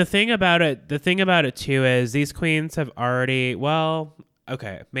 Yeah. And the thing about it too is these queens have already, well,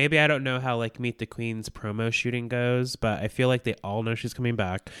 okay, maybe I don't know how like Meet the Queens promo shooting goes, but I feel like they all know she's coming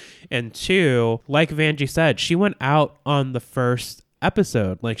back. And two, like Vanjie said, she went out on the first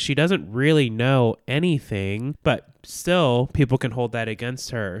episode. Like she doesn't really know anything, but still people can hold that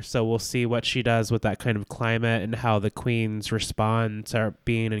against her. So we'll see what she does with that kind of climate and how the queens respond to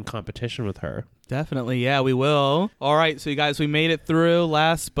being in competition with her. Definitely, yeah, we will. All right, so you guys, we made it through.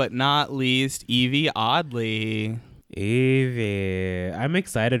 Last but not least, Evie Oddly. Evie. I'm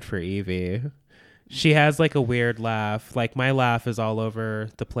excited for Evie. She has like a weird laugh. Like my laugh is all over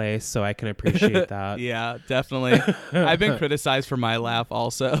the place, so I can appreciate that. Yeah, definitely. I've been criticized for my laugh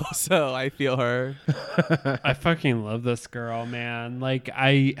also, so I feel her. I fucking love this girl, man. Like,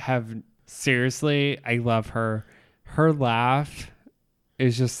 seriously, I love her. Her laugh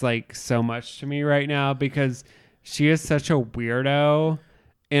is just like so much to me right now because she is such a weirdo,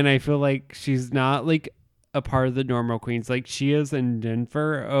 and I feel like she's not like a part of the normal queens. Like she is in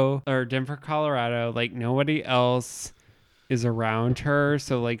Denver, Colorado. Like nobody else is around her,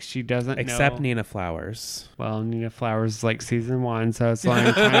 so like she doesn't Except know. Nina Flowers. Well, Nina Flowers is like season 1, so it's a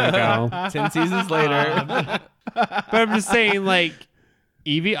long time ago. 10 seasons later. But I'm just saying, like,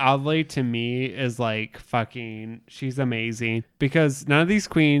 Evie Oddly to me is like fucking, she's amazing because none of these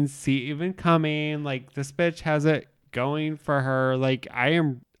queens see it even coming. Like, this bitch has it going for her. Like, I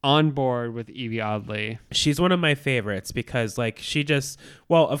am on board with Evie Oddly. She's one of my favorites because like she just,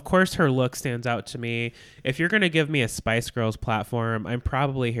 well, of course her look stands out to me. If you're going to give me a Spice Girls platform, I'm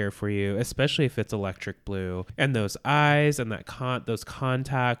probably here for you, especially if it's electric blue. And those eyes and those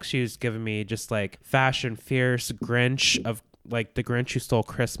contacts, she's giving me just like fashion fierce Grinch of like the Grinch who stole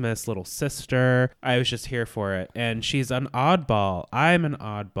Christmas, little sister. I was just here for it. And she's an oddball. I'm an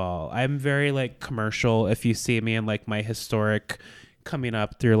oddball. I'm very like commercial. If you see me in like my historic coming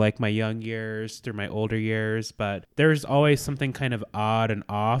up through like my young years, through my older years, but there's always something kind of odd and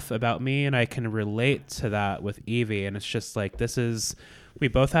off about me, and I can relate to that with Evie. And it's just like, we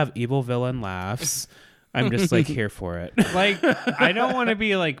both have evil villain laughs. I'm just like here for it. Like, I don't want to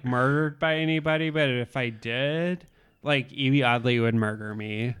be like murdered by anybody, but if I did, like, Evie Oddly would murder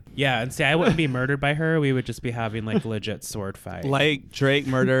me. Yeah, and see, I wouldn't be murdered by her. We would just be having like a legit sword fight. Like Drake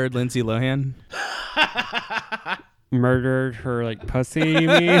murdered Lindsay Lohan. Murdered her like pussy, you mean?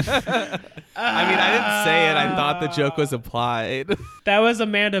 I mean, I didn't say it. I thought the joke was implied. That was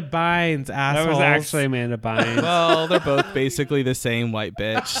Amanda Bynes, assholes. That was actually Amanda Bynes. Well, they're both basically the same white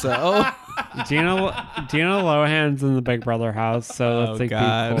bitch, so. Gina Lohan's in the Big Brother house, so let's Oh, like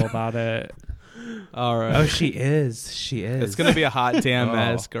God. be cool about it. All right. Oh, she is. It's going to be a hot damn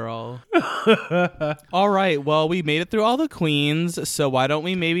mess, girl. All right. Well, we made it through all the queens. So why don't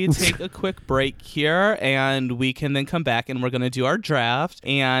we maybe take a quick break here and we can then come back and we're going to do our draft.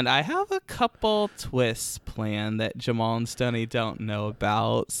 And I have a couple twists planned that Jamal and Stoney don't know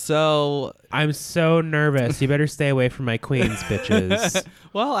about. So, I'm so nervous. You better stay away from my queens, bitches.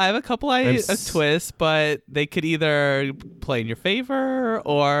 well, I have a couple twists, but they could either play in your favor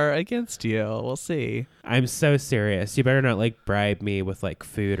or against you. We'll see. I'm so serious. You better not like bribe me with like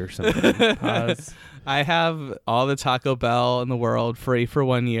food or something. Pause. I have all the Taco Bell in the world free for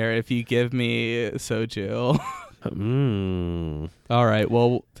 1 year if you give me soju. All right.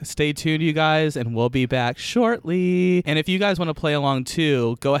 Well, stay tuned, you guys, and we'll be back shortly. And if you guys want to play along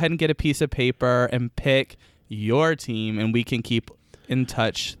too, go ahead and get a piece of paper and pick your team, and we can keep in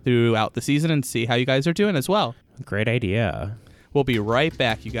touch throughout the season and see how you guys are doing as well. Great idea. We'll be right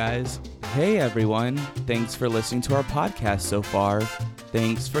back, you guys. Hey, everyone. Thanks for listening to our podcast so far.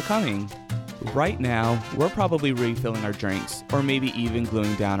 Thanks for coming. Right now, we're probably refilling our drinks or maybe even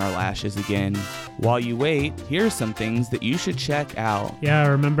gluing down our lashes again. While you wait, here's some things that you should check out. Yeah,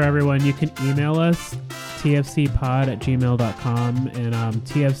 remember everyone, you can email us, tfcpod@gmail.com, and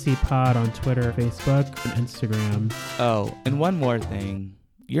tfcpod on Twitter, Facebook, and Instagram. Oh, and one more thing.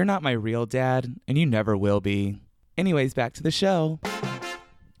 You're not my real dad, and you never will be. Anyways, back to the show.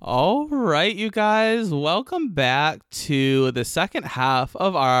 All right, you guys, welcome back to the second half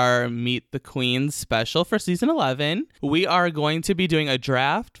of our Meet the Queens special for season 11. We are going to be doing a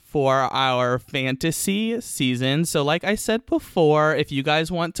draft for our fantasy season. So like I said before, if you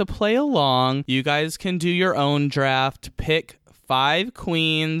guys want to play along, you guys can do your own draft. Pick 5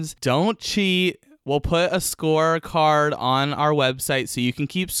 queens. Don't cheat. We'll put a scorecard on our website so you can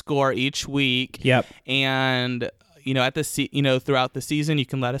keep score each week. Yep. And at the throughout the season, you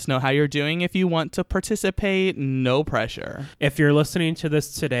can let us know how you're doing. If you want to participate, no pressure. If you're listening to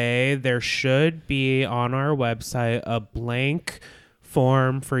this today, there should be on our website a blank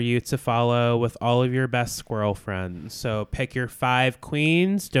form for you to follow with all of your best squirrel friends. So pick your 5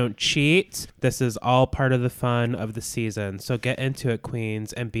 queens. Don't cheat. This is all part of the fun of the season. So get into it,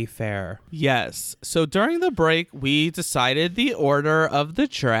 queens, and be fair. Yes. So during the break, we decided the order of the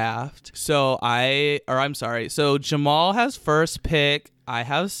draft. So Jamal has first pick, I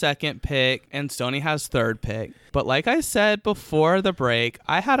have second pick, and Stoney has third pick. But like I said before the break,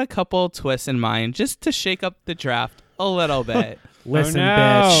 I had a couple twists in mind just to shake up the draft a little bit. Listen, no.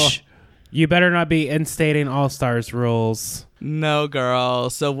 bitch. You better not be instating All-Stars rules. No, girl.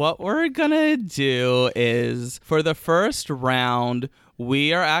 So what we're gonna do is, for the first round,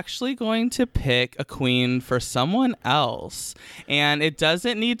 we are actually going to pick a queen for someone else. And it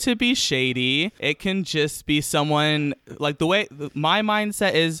doesn't need to be shady. It can just be someone, like the way my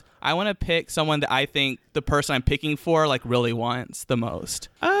mindset is, I want to pick someone that I think the person I'm picking for really wants the most.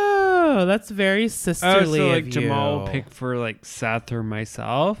 Oh, that's very sisterly so of you. Jamal will pick for Seth or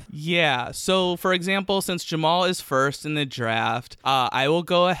myself. Yeah. So, for example, since Jamal is first in the draft, I will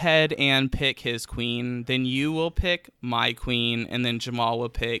go ahead and pick his queen. Then you will pick my queen, and then Jamal will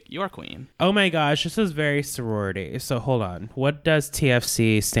pick your queen. Oh my gosh, this is very sorority. So hold on. What does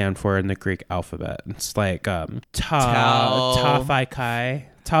TFC stand for in the Greek alphabet? It's like Ta Phi Chi.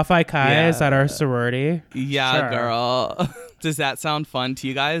 Ta Phi Chi, Yeah. is that our sorority? Yeah, Sure. girl. Does that sound fun to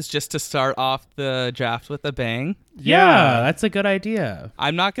you guys, just to start off the draft with a bang? Yeah, that's a good idea.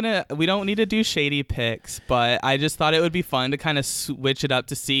 We don't need to do shady picks, but I just thought it would be fun to kind of switch it up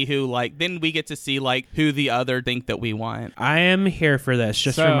to see who, then we get to see, who the other think that we want. I am here for this.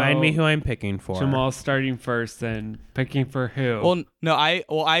 Just So, remind me who I'm picking for. Jamal's starting first and picking for who? Well, no,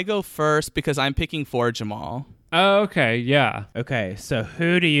 I go first because I'm picking for Jamal. Oh, okay, yeah. Okay, so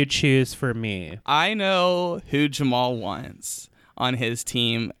who do you choose for me? I know who Jamal wants on his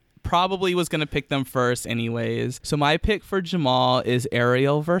team. Probably was going to pick them first anyways. So my pick for Jamal is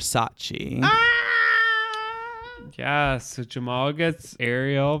Ariel Versace. Yeah, so Jamal gets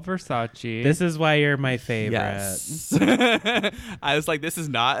Ariel Versace. This is why you're my favorite. Yes. I was like, this is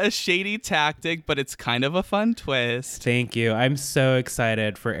not a shady tactic, but it's kind of a fun twist. Thank you. I'm so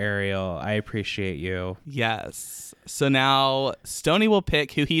excited for Ariel. I appreciate you. Yes. So now Stoney will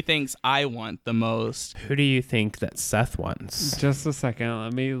pick who he thinks I want the most. Who do you think that Seth wants? Just a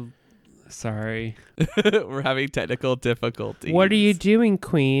second, sorry. We're having technical difficulties. What are you doing,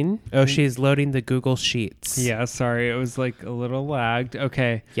 Queen? Oh, she's loading the Google Sheets. Yeah, sorry, it was a little lagged.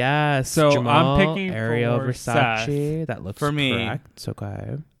 Okay. Yes. So, Jamal, I'm picking Ariel for Versace. That looks For me. correct.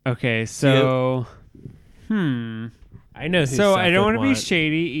 Okay. Okay, so I know who So Seth I don't would want to be want.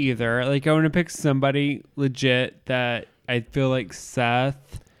 shady either. I want to pick somebody legit that I feel like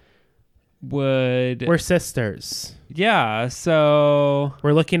Seth would. We're sisters. Yeah, so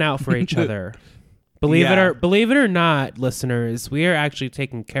We're looking out for each other. Believe it or not, listeners, we are actually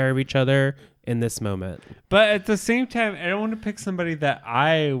taking care of each other in this moment. but at the same time, I don't want to pick somebody that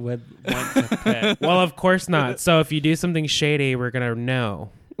I would want to pick. Well, of course not. So if you do something shady, we're gonna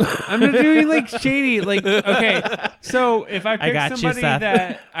know. I'm not doing shady. Okay, so if I pick got you, somebody Seth.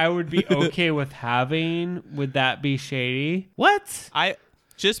 that I would be okay with having, would that be shady? What? I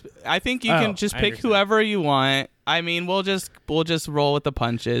think you can just I pick understand. whoever you want. I mean, we'll just roll with the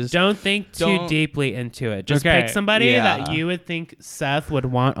punches. Don't think too Don't- deeply into it. Just Okay, pick somebody yeah. that you would think Seth would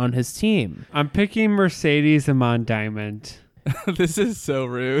want on his team. I'm picking Mercedes Amon Diamond. This is so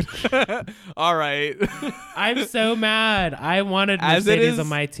rude. All right. I'm so mad. I wanted As it Mercedes is- on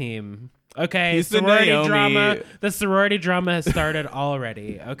my team. Okay, He's the sorority Naomi. drama. The sorority drama has started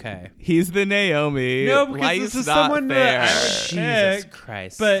already. Okay. He's the Naomi. No, because Life's this is not someone fair. that I would Jesus pick,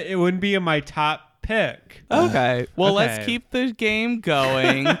 Christ. but it wouldn't be in my top pick. Okay. Well, Okay. let's keep the game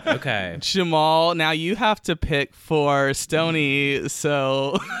going. okay. Jamal, now you have to pick for Stoney,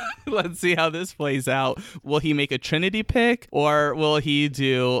 so let's see how this plays out. Will he make a Trinity pick or will he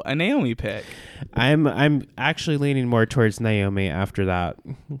do a Naomi pick? I'm actually leaning more towards Naomi after that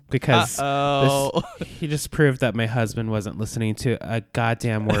because he just proved that my husband wasn't listening to a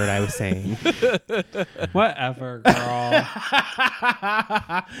goddamn word I was saying. Whatever, girl.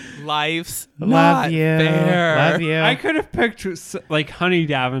 Life's Love not you. fair. Love you. I could have picked like Honey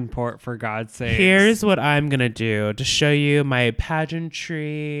Davenport for God's sake. Here's what I'm going to do to show you my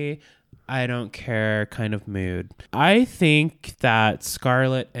pageantry, I don't care kind of mood. I think that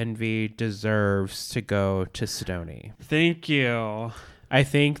Scarlet Envy deserves to go to Stoney. Thank you. I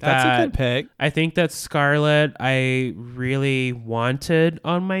think That's that a good pick. I think that Scarlet I really wanted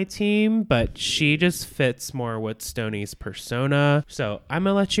on my team, but she just fits more with Stoney's persona. So I'm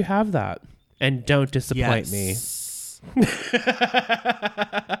gonna let you have that. And don't disappoint me.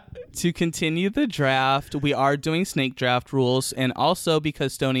 To continue the draft, we are doing snake draft rules, and also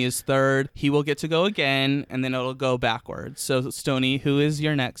because Stoney is third, he will get to go again, and then it'll go backwards. So, Stoney, who is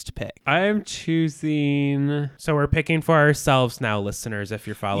your next pick? I am choosing. So we're picking for ourselves now, listeners, if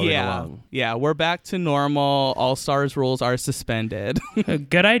you're following along. Yeah, we're back to normal. All Stars rules are suspended.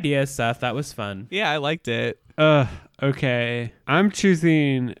 Good idea, Seth. That was fun. Yeah, I liked it. Okay. I'm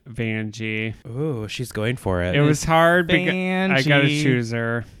choosing Vanjie. Ooh, she's going for it. It was hard because I gotta Vanjie. choose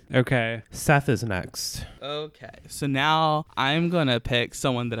her. Okay. Seth is next. Okay, so now I'm gonna pick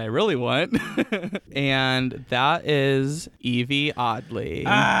someone that I really want, and that is Evie Oddly.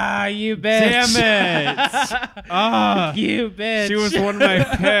 Ah, you bitch. Damn it. Ah, You bitch. she was one of my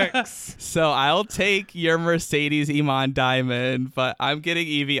picks. So I'll take your Mercedes Iman Diamond, but I'm getting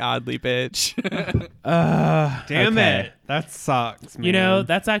Evie Oddly, bitch. Damn okay. it. That sucks, man. You know,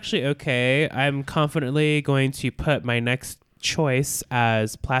 that's actually okay. I'm confidently going to put my next choice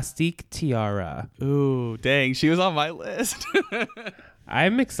as Plastique Tiara. Ooh, dang, she was on my list.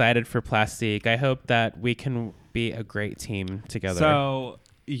 I'm excited for Plastique. I hope that we can be a great team together. So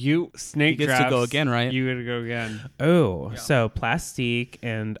snake He gets to drafts, go again, right? You get to go again. So Plastique,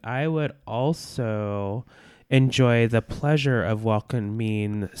 and I would also enjoy the pleasure of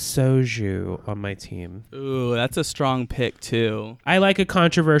welcoming Soju on my team. Ooh, that's a strong pick, too. I like a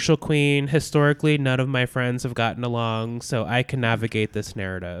controversial queen. Historically, none of my friends have gotten along, so I can navigate this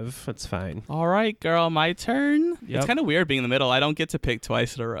narrative. It's fine. All right, girl, my turn. Yep. It's kind of weird being in the middle. I don't get to pick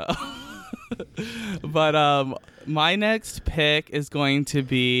twice in a row. But my next pick is going to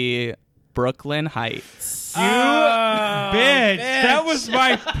be Brooklyn Heights. Bitch, that was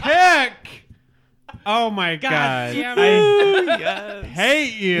my pick. Oh my god. damn I Yes.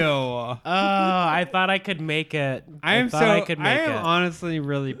 hate you. Oh, I thought I could make it. I am it. honestly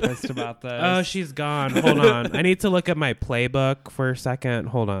really pissed about this. Oh, she's gone. Hold on. I need to look at my playbook for a second.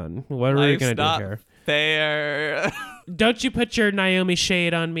 Hold on. What are we Life's going to do not here? fair. Don't you put your Naomi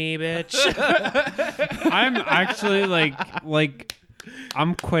shade on me, bitch. I'm actually like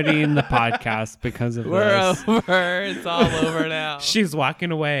I'm quitting the podcast because of We're this. over. It's all over now. She's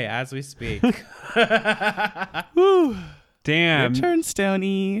walking away as we speak. Whew. Damn. Your turn,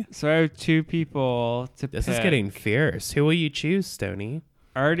 Stoney. So I have two people to pick. This is getting fierce. Who will you choose, Stoney?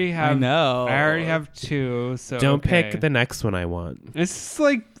 I already I have know. I already have two, so Don't okay. pick the next one I want. This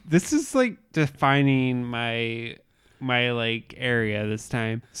is like defining my like area this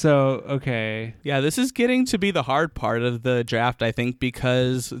time. So, okay. Yeah, this is getting to be the hard part of the draft, I think,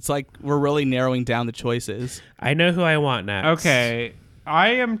 because it's like we're really narrowing down the choices. I know who I want next. Okay. I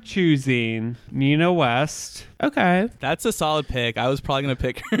am choosing Nina West. Okay. That's a solid pick. I was probably going to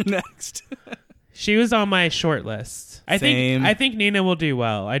pick her next. She was on my short list. Same. I think Nina will do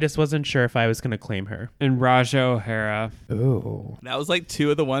well. I just wasn't sure if I was going to claim her. And Raja O'Hara. Ooh. That was like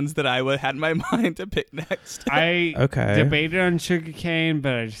two of the ones that I had in my mind to pick next. I Okay. debated on Sugarcane,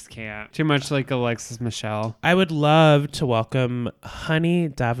 but I just can't. Too much like Alexis Michelle. I would love to welcome Honey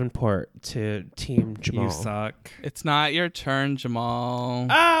Davenport to Team Jamal. You suck. It's not your turn, Jamal.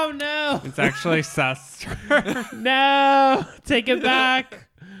 Oh, no. It's actually Seth's turn. No. Take it back.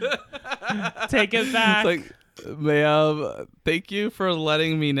 Take it back. It's like, ma'am, thank you for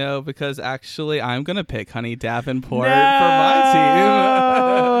letting me know because actually I'm going to pick Honey Davenport for my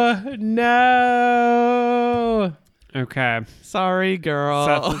team. No. Okay. Sorry, girl.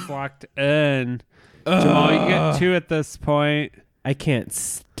 Seth is locked in. Jamal, you get two at this point. I can't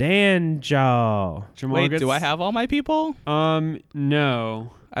stand y'all. Jamal Wait, gets, do I have all my people?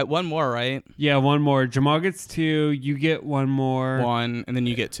 No. One more, right? Yeah, one more. Jamal gets two. You get one more. One, and then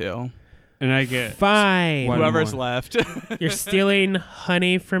you get two. And I get Fine. One Whoever's more. left. You're stealing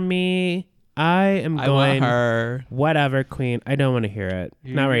honey from me. I am I going. want her. Whatever, queen. I don't want to hear it.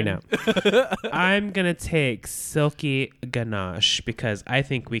 You Not right can- now. I'm going to take Silky Ganache because I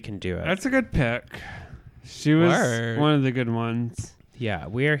think we can do it. That's a good pick. She was Word. one of the good ones. Yeah,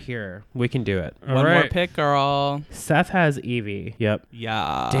 we are here. We can do it. All One more right. pick, girl. Seth has Evie. Yep.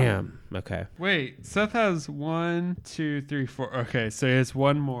 Yeah. Damn. Okay. Wait, Seth has 1, 2, 3, 4. Okay, so he has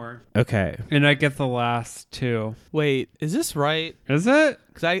one more. Okay. And I get the last 2. Wait, is this right? Is it?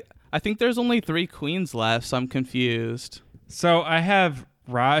 Because I think there's only 3 queens left, so I'm confused. So I have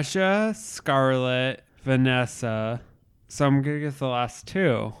Raja, Scarlett, Vanessa. So I'm going to get the last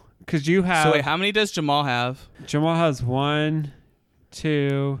 2. Because you have... So wait, how many does Jamal have? Jamal has 1,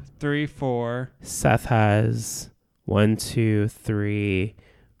 2, 3, 4. Seth has 1, 2, 3,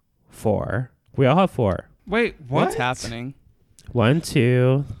 4. We all have 4. Wait, what? What's happening? 1,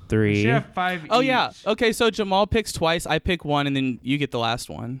 2, 3. She have 5 Oh, each. yeah. Okay, so Jamal picks twice. I pick one, and then you get the last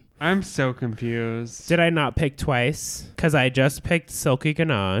one. I'm so confused. Did I not pick twice? Because I just picked Silky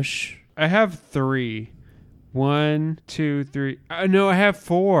Ganache. I have 3. 1, 2, 3. No, I have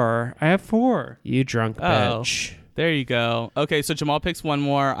 4. I have 4. You drunk Oh. bitch. There you go. Okay, so Jamal picks one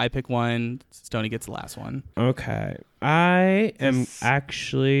more. I pick one. Stoney gets the last one. Okay. I am This-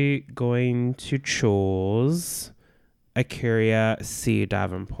 actually going to choose Akiria C.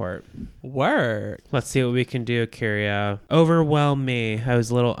 Davenport. Word. Let's see what we can do, Akiria. Overwhelm me. I was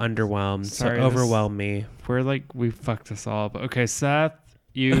a little underwhelmed. Sorry, so overwhelm me. We're like, we fucked us all up. Okay, Seth,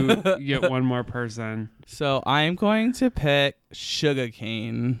 you get one more person. So I'm going to pick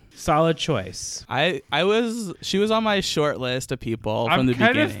Sugarcane. Solid choice. She was on my short list of people from I'm the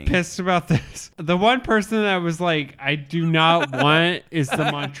kind beginning. of pissed about this. The one person that was like, I do not want is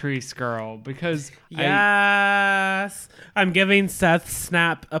the Montrese girl because Yes. I'm giving Seth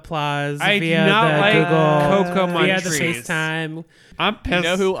snap applause I do via not the like Google, Coco via the Montrese. FaceTime. I'm pissed. You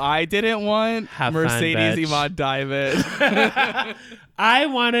know who I didn't want? Have fun, Mercedes bitch. Iman Diamond. I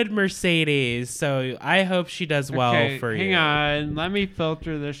wanted Mercedes, so I hope she does well Okay, for you. hang on. Let me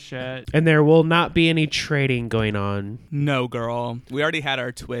filter this shit. And there will not be any trading going on. No, girl. We already had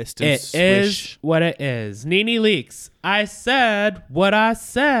our twist. And It is swish. what it is. Nene Leaks. I said what I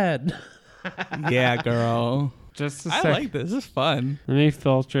said. Yeah, girl. Just a I sec. like this. This is fun. Let me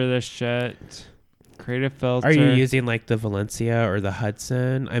filter this shit. Create a filter. Are you using like the Valencia or the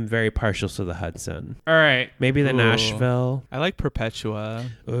Hudson? I'm very partial to the Hudson. All right. Maybe the Ooh. Nashville. I like Perpetua.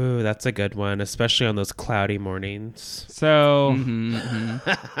 Ooh, that's a good one, especially on those cloudy mornings. So Mhm,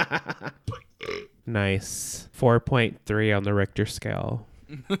 mhm. Nice. 4.3 on the Richter scale.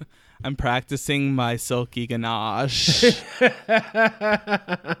 I'm practicing my silky ganache.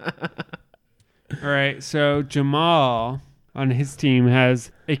 all right. So Jamal on his team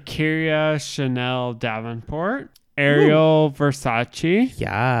has Akiria Chanel Davenport, Ariel Versace,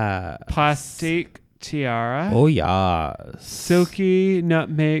 Yeah. Plastique Tiara, Oh, yes. Silky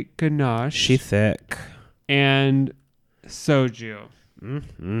Nutmeg Ganache, She thick. and Soju.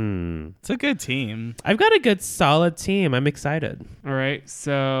 Mm-hmm. It's a good team. I've got a good solid team. I'm excited. All right,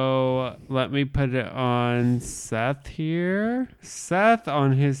 so let me put it on Seth here. Seth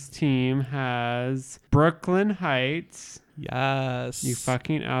on his team has Brooklyn Heights. Yes. You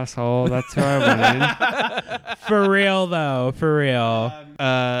fucking asshole. That's who I wanted. For real, though. For real.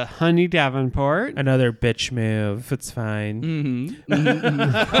 Honey Davenport. Another bitch move. It's fine.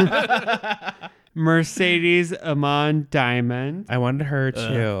 Mm-hmm. Mercedes Amon Diamond. I wanted her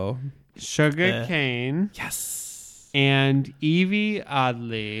too. Sugar Cane. Yes. And Evie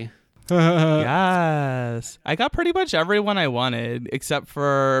Oddly. Yes. I got pretty much everyone I wanted except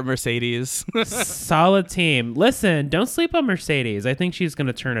for Mercedes. Solid team. Listen, don't sleep on Mercedes. I think she's going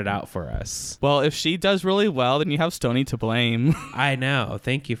to turn it out for us. Well, if she does really well, then you have Stoney to blame. I know.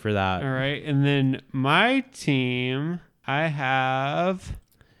 Thank you for that. All right. And then my team, I have.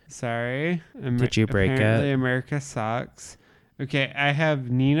 Sorry. Did you break it? Apparently America sucks. Okay. I have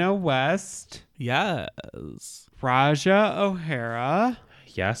Nina West, Yes. Raja O'Hara,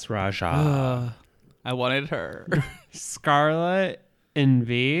 Yes, Raja. I wanted her. Scarlett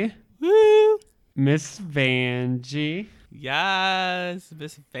Envy, Woo. Miss Vanjie, Yes.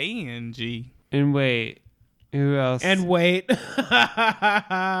 Miss Vanjie. and wait. Who else? And wait. wait,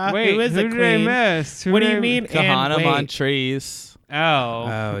 who is a did I queen? miss? Who What do did you I- mean? Kahana and wait. Montrese. Oh.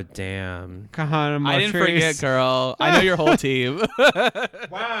 Oh, damn. Kahana I didn't Montrese. forget, girl. I know your whole team.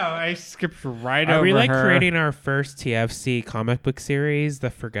 Wow, I skipped right Are over we like her. creating our first TFC comic book series, The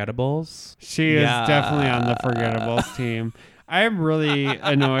Forgettables? She is Yeah. definitely on the Forgettables team. I am really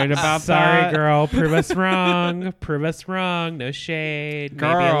annoyed about Sorry, that. girl. Prove us wrong. Prove us wrong. No shade.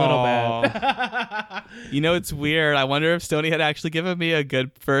 Maybe a little bit. You know, it's weird. I wonder if Stoney had actually given me a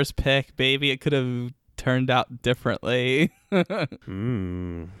good first pick. Maybe it could have turned out differently.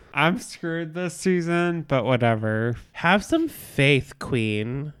 I'm screwed this season, but whatever. Have some faith,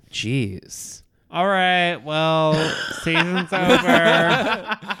 Queen. Jeez. All right. Well, season's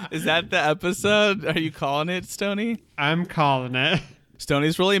over. Is that the episode? Are you calling it, Stoney? I'm calling it.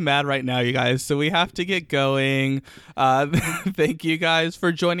 Stoney's really mad right now, you guys, so we have to get going. Thank you guys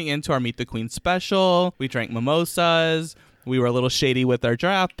for joining into our Meet the Queen special. We drank mimosas. We were a little shady with our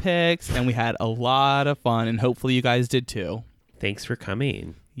draft picks, and we had a lot of fun, and hopefully you guys did too. Thanks for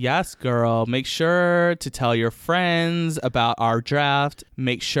coming. Yes, girl. Make sure to tell your friends about our draft.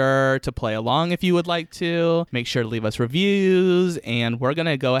 Make sure to play along if you would like to. Make sure to leave us reviews. And we're going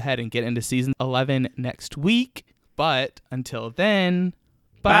to go ahead and get into season 11 next week. But until then,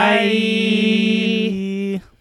 bye.